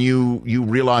year when you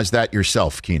realized that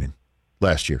yourself, Keenan,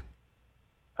 last year?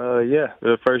 Yeah,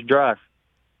 the first drive.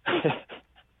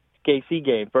 KC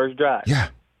game, first drive. Yeah.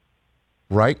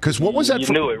 Right? Because what was that?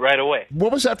 You knew it right away.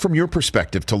 What was that from your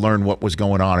perspective to learn what was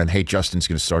going on and, hey, Justin's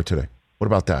going to start today? What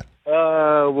about that?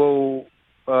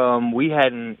 We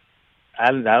hadn't. I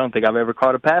don't think I've ever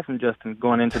caught a pass from Justin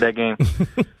going into that game.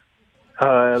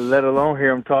 Let alone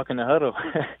hear him talking to huddle.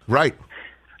 Right.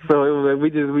 So we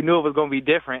knew it was going to be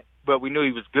different, but we knew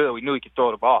he was good. We knew he could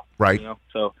throw the ball. Right.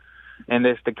 So, and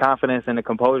it's the confidence and the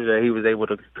composure that he was able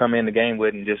to come in the game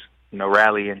with and just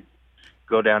rally and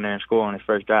go down there and score on his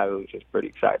first drive. It was just pretty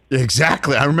exciting.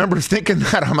 Exactly. I remember thinking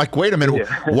that. I'm like, wait a minute.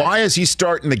 Yeah. Why is he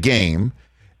starting the game?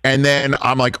 And then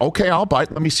I'm like, okay, I'll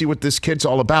bite. Let me see what this kid's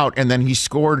all about. And then he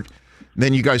scored.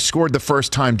 Then you guys scored the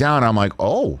first time down. I'm like,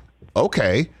 oh,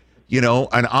 okay.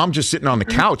 And I'm just sitting on the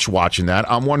couch watching that.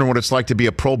 I'm wondering what it's like to be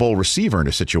a Pro Bowl receiver in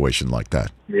a situation like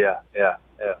that. Yeah.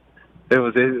 It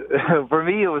was for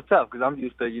me. It was tough because I'm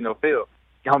used to Phil.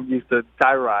 I'm used to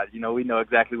Tyrod. We know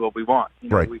exactly what we want.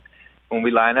 Right. When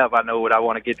we line up, I know what I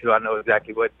want to get to. I know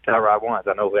exactly what Tyrod wants.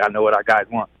 I know what our guys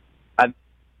want.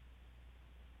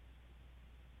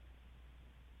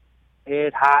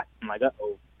 Head hot. I'm like,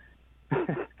 uh-oh.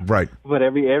 Right. But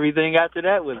everything after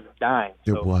that was dying.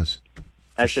 It was.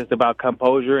 That's just about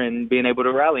composure and being able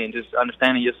to rally and just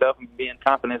understanding yourself and being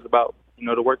confident about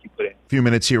the work you put in. A few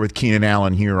minutes here with Keenan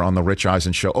Allen here on the Rich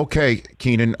Eisen Show. Okay,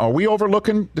 Keenan, are we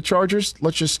overlooking the Chargers?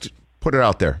 Let's just put it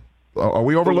out there. Are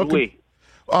we overlooking?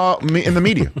 In the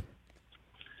media.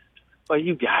 Well,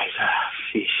 you guys,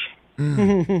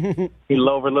 sheesh. We'll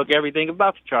overlook everything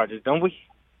about the Chargers, don't we?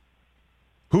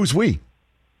 Who's we?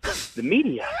 The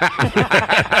media.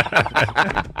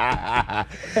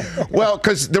 Well,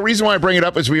 because the reason why I bring it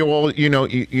up is we all,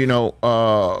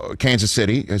 Kansas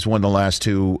City has won the last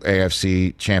two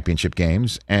AFC championship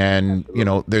games, and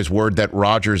there's word that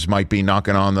Rodgers might be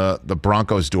knocking on the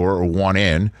Broncos' door or one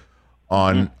in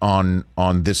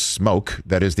on this smoke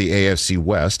that is the AFC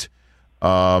West.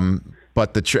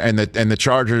 But the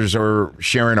Chargers are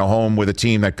sharing a home with a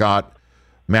team that got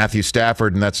Matthew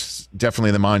Stafford, and that's definitely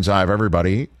in the mind's eye of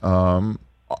everybody.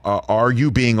 Are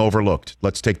you being overlooked?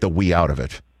 Let's take the we out of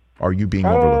it. Are you being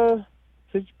overlooked?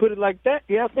 Since you put it like that,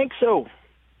 yeah, I think so.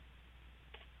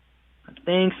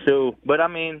 But, I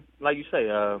mean, like you say,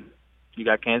 you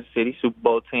got Kansas City, Super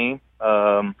Bowl team,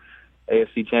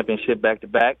 AFC championship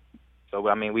back-to-back. So,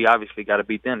 I mean, we obviously got to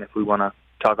beat them if we want to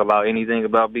talk about anything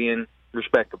about being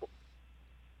respectable.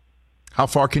 How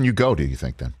far can you go, do you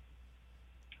think, then?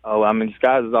 Oh, I mean, the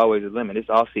sky's is always a limit. It's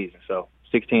all season, so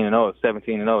 16-0,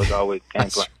 17-0 is always game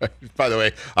plan. Right. By the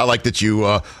way, I like that you.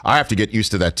 I have to get used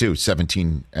to that too.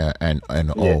 17 and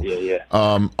 0. Yeah.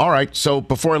 All right. So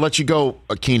before I let you go,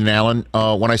 Keenan Allen,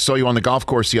 when I saw you on the golf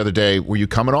course the other day, were you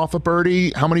coming off a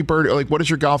birdie? How many birdie? Like, what is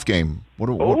your golf game? What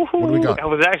do we got? That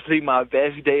was actually my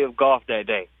best day of golf that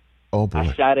day. Oh boy!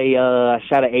 I shot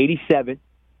a 87.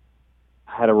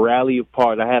 I had a rally of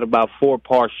pars. I had about 4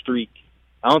 par streak.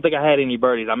 I don't think I had any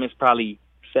birdies. I missed probably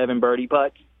 7 birdie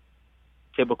putts.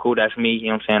 Typical, that's me. You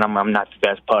know what I'm saying? I'm not the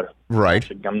best putter. Right.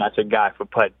 I'm not your guy for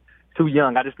putt. Too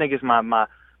young. I just think it's my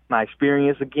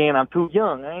experience again. I'm too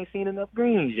young. I ain't seen enough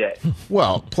greens yet.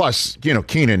 Well, plus,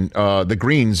 Keenan, the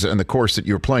greens and the course that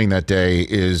you were playing that day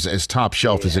is as top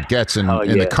shelf as it gets in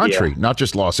the country, not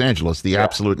just Los Angeles, the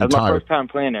absolute entire. That's my first time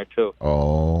playing there, too.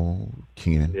 Oh,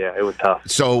 Keenan. Yeah, it was tough.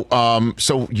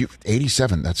 So you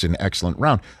 87, that's an excellent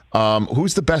round.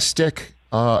 Who's the best stick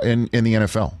in the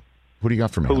NFL? Who do you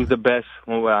got for me? Who's the best?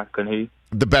 Well, I couldn't hear you.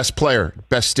 The best player,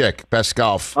 best stick, best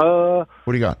golf. What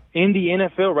do you got? In the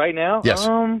NFL right now? Yes.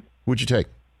 Who'd you take?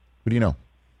 Who do you know?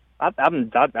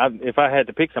 If I had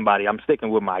to pick somebody, I'm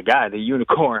sticking with my guy, the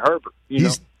unicorn Herbert.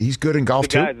 He's good in golf,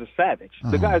 too? The guy's a savage.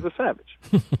 The guy's a savage.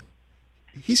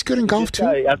 He's good in golf,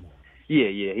 too?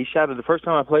 Yeah. He shot it the first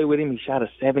time I played with him. He shot a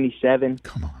 77.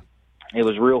 Come on. It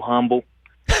was real humble.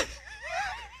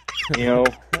 You know.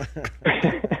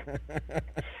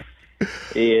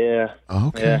 Yeah.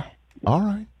 Okay. Yeah. All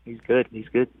right. He's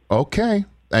good. Okay.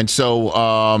 And so,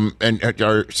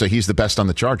 so he's the best on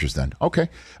the Chargers then. Okay.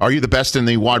 Are you the best in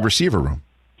the wide receiver room?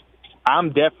 I'm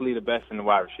definitely the best in the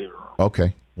wide receiver room.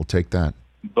 Okay. We'll take that.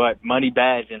 But Money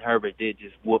Badge and Herbert did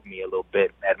just whoop me a little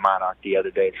bit at Monarch the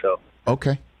other day, so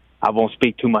okay. I won't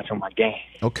speak too much on my game.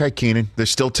 Okay, Keenan.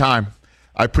 There's still time.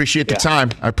 I appreciate the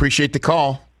time. I appreciate the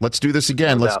call. Let's do this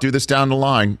again. Let's do this down the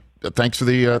line. Thanks for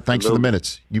the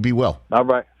minutes. You be well. All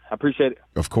right. I appreciate it.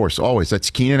 Of course, always. That's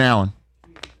Keenan Allen.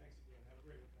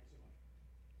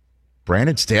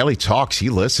 Brandon Staley talks. He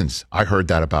listens. I heard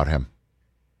that about him.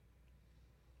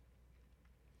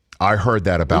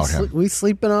 We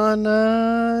sleeping on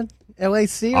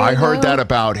LAC? I heard that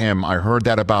about him. I heard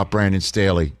that about Brandon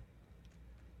Staley.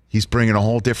 He's bringing a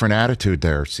whole different attitude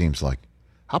there, it seems like.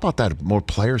 How about that? More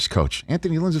players coach.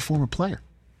 Anthony Lynn's a former player.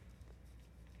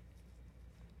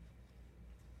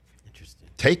 Interesting.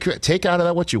 Take out of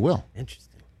that what you will.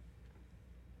 Interesting.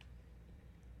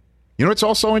 You know what's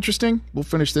also interesting? We'll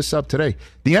finish this up today.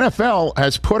 The NFL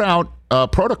has put out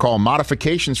protocol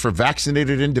modifications for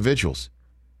vaccinated individuals.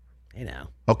 Hey now.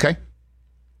 Okay.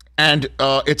 And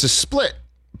it's a split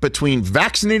between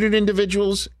vaccinated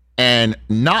individuals and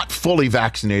not fully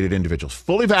vaccinated individuals.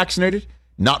 Fully vaccinated,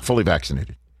 not fully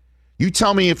vaccinated. You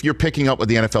tell me if you're picking up what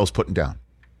the NFL is putting down.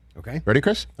 Okay. Ready,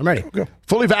 Chris? I'm ready. Go.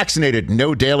 Fully vaccinated,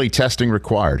 no daily testing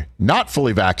required. Not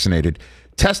fully vaccinated,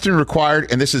 testing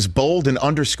required, and this is bold and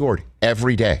underscored,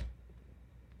 every day.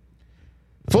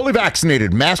 Fully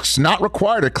vaccinated, masks not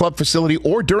required at club facility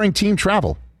or during team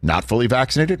travel. Not fully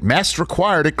vaccinated, masks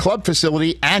required at club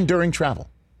facility and during travel.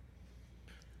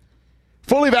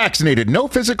 Fully vaccinated, no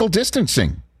physical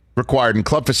distancing required in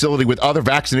club facility with other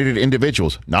vaccinated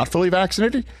individuals. Not fully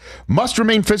vaccinated, must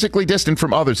remain physically distant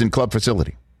from others in club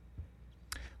facility.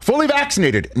 Fully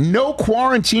vaccinated, no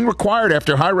quarantine required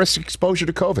after high-risk exposure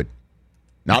to COVID.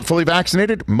 Not fully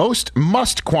vaccinated, most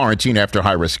must quarantine after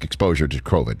high-risk exposure to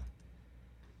COVID.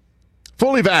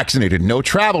 Fully vaccinated, no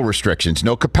travel restrictions,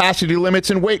 no capacity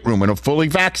limits in weight room when fully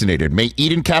vaccinated. May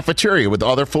eat in cafeteria with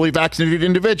other fully vaccinated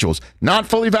individuals. Not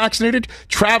fully vaccinated,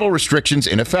 travel restrictions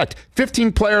in effect.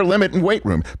 15-player limit in weight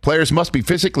room. Players must be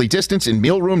physically distanced in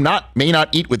meal room, may not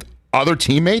eat with other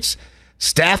teammates.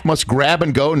 Staff must grab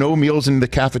and go, no meals in the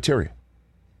cafeteria.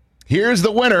 Here's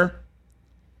the winner.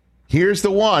 Here's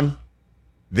the one.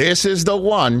 This is the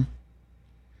one.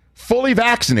 Fully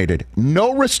vaccinated,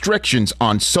 no restrictions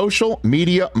on social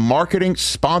media marketing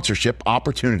sponsorship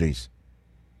opportunities.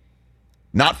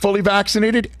 Not fully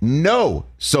vaccinated, no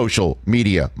social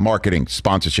media marketing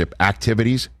sponsorship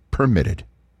activities permitted.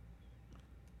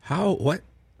 How? What?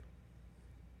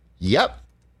 Yep.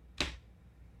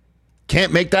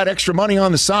 Can't make that extra money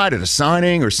on the side at a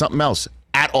signing or something else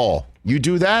at all. You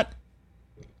do that,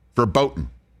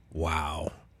 verboten.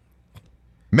 Wow.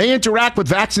 May interact with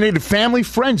vaccinated family,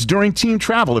 friends during team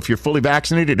travel if you're fully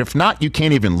vaccinated. If not, you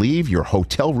can't even leave your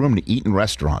hotel room to eat in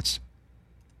restaurants.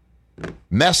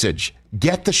 Message,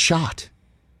 get the shot.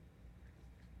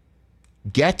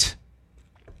 Get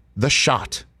the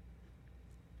shot.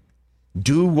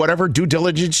 Do whatever due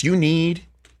diligence you need.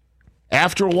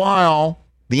 After a while,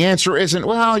 the answer isn't,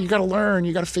 well, you got to learn,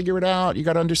 you got to figure it out, you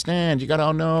got to understand, you got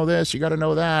to know this, you got to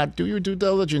know that. Do your due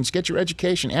diligence, get your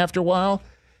education. After a while,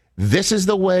 this is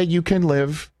the way you can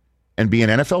live and be an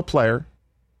NFL player,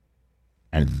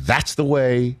 and that's the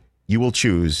way you will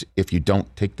choose if you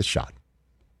don't take the shot.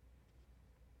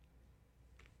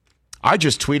 I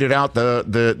just tweeted out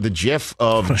the gif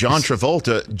of John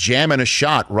Travolta jamming a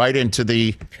shot right into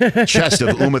the chest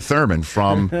of Uma Thurman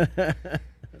from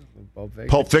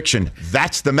Pulp Fiction.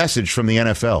 That's the message from the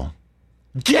NFL.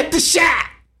 Get the shot!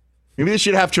 Maybe they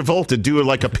should have Travolta do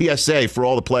like a PSA for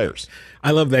all the players.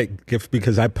 I love that gift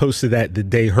because I posted that the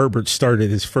day Herbert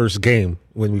started his first game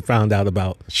when we found out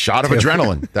about shot of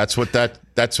adrenaline. That's what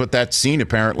that scene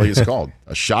apparently is called.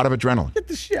 A shot of adrenaline. Get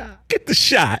the shot. Get the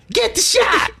shot. Get the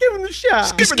shot. Give him the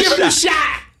shot. Just give him the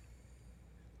shot.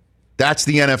 That's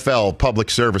the NFL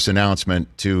public service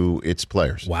announcement to its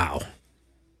players. Wow.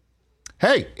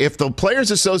 Hey, if the Players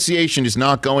Association is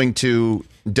not going to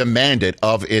demand it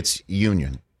of its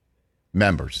union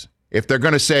members, if they're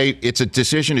going to say it's a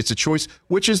decision, it's a choice,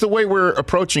 which is the way we're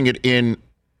approaching it in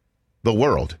the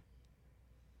world,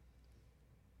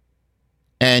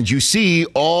 and you see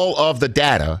all of the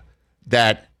data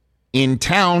that in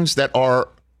towns that are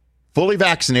fully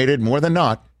vaccinated, more than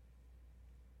not,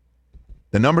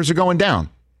 the numbers are going down.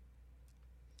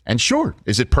 And sure,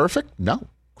 is it perfect? No.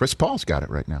 Chris Paul's got it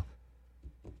right now.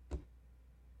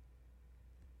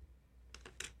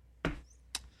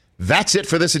 That's it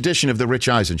for this edition of The Rich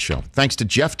Eisen Show. Thanks to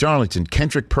Jeff Darlington,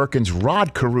 Kendrick Perkins,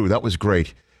 Rod Carew. That was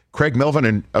great. Craig Melvin,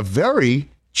 and a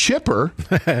very chipper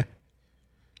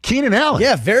Keenan Allen.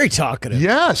 Yeah, very talkative.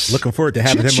 Yes. Looking forward to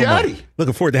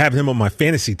having him on my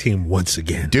fantasy team once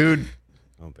again. Dude.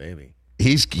 Oh, baby.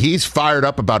 He's fired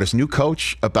up about his new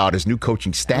coach, about his new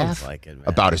coaching staff,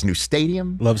 about his new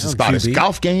stadium, about his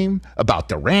golf game, about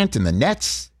Durant and the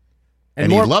Nets.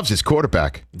 And he loves his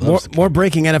quarterback. More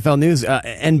breaking NFL news,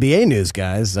 NBA news,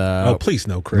 guys. Please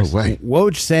no, Chris. No way.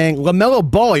 Woj saying, LaMelo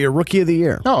Ball, your rookie of the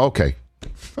year. Oh, okay.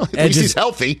 At least he's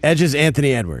healthy. Edges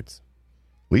Anthony Edwards.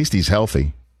 At least he's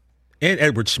healthy. And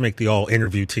Edwards should make the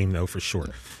all-interview team, though, for sure.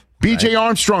 B.J.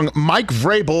 Armstrong, Mike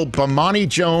Vrabel, Bomani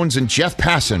Jones, and Jeff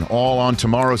Passan, all on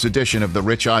tomorrow's edition of The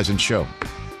Rich Eisen Show.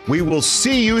 We will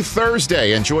see you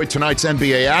Thursday. Enjoy tonight's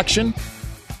NBA action.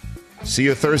 See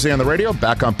you Thursday on the radio.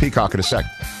 Back on Peacock in a sec.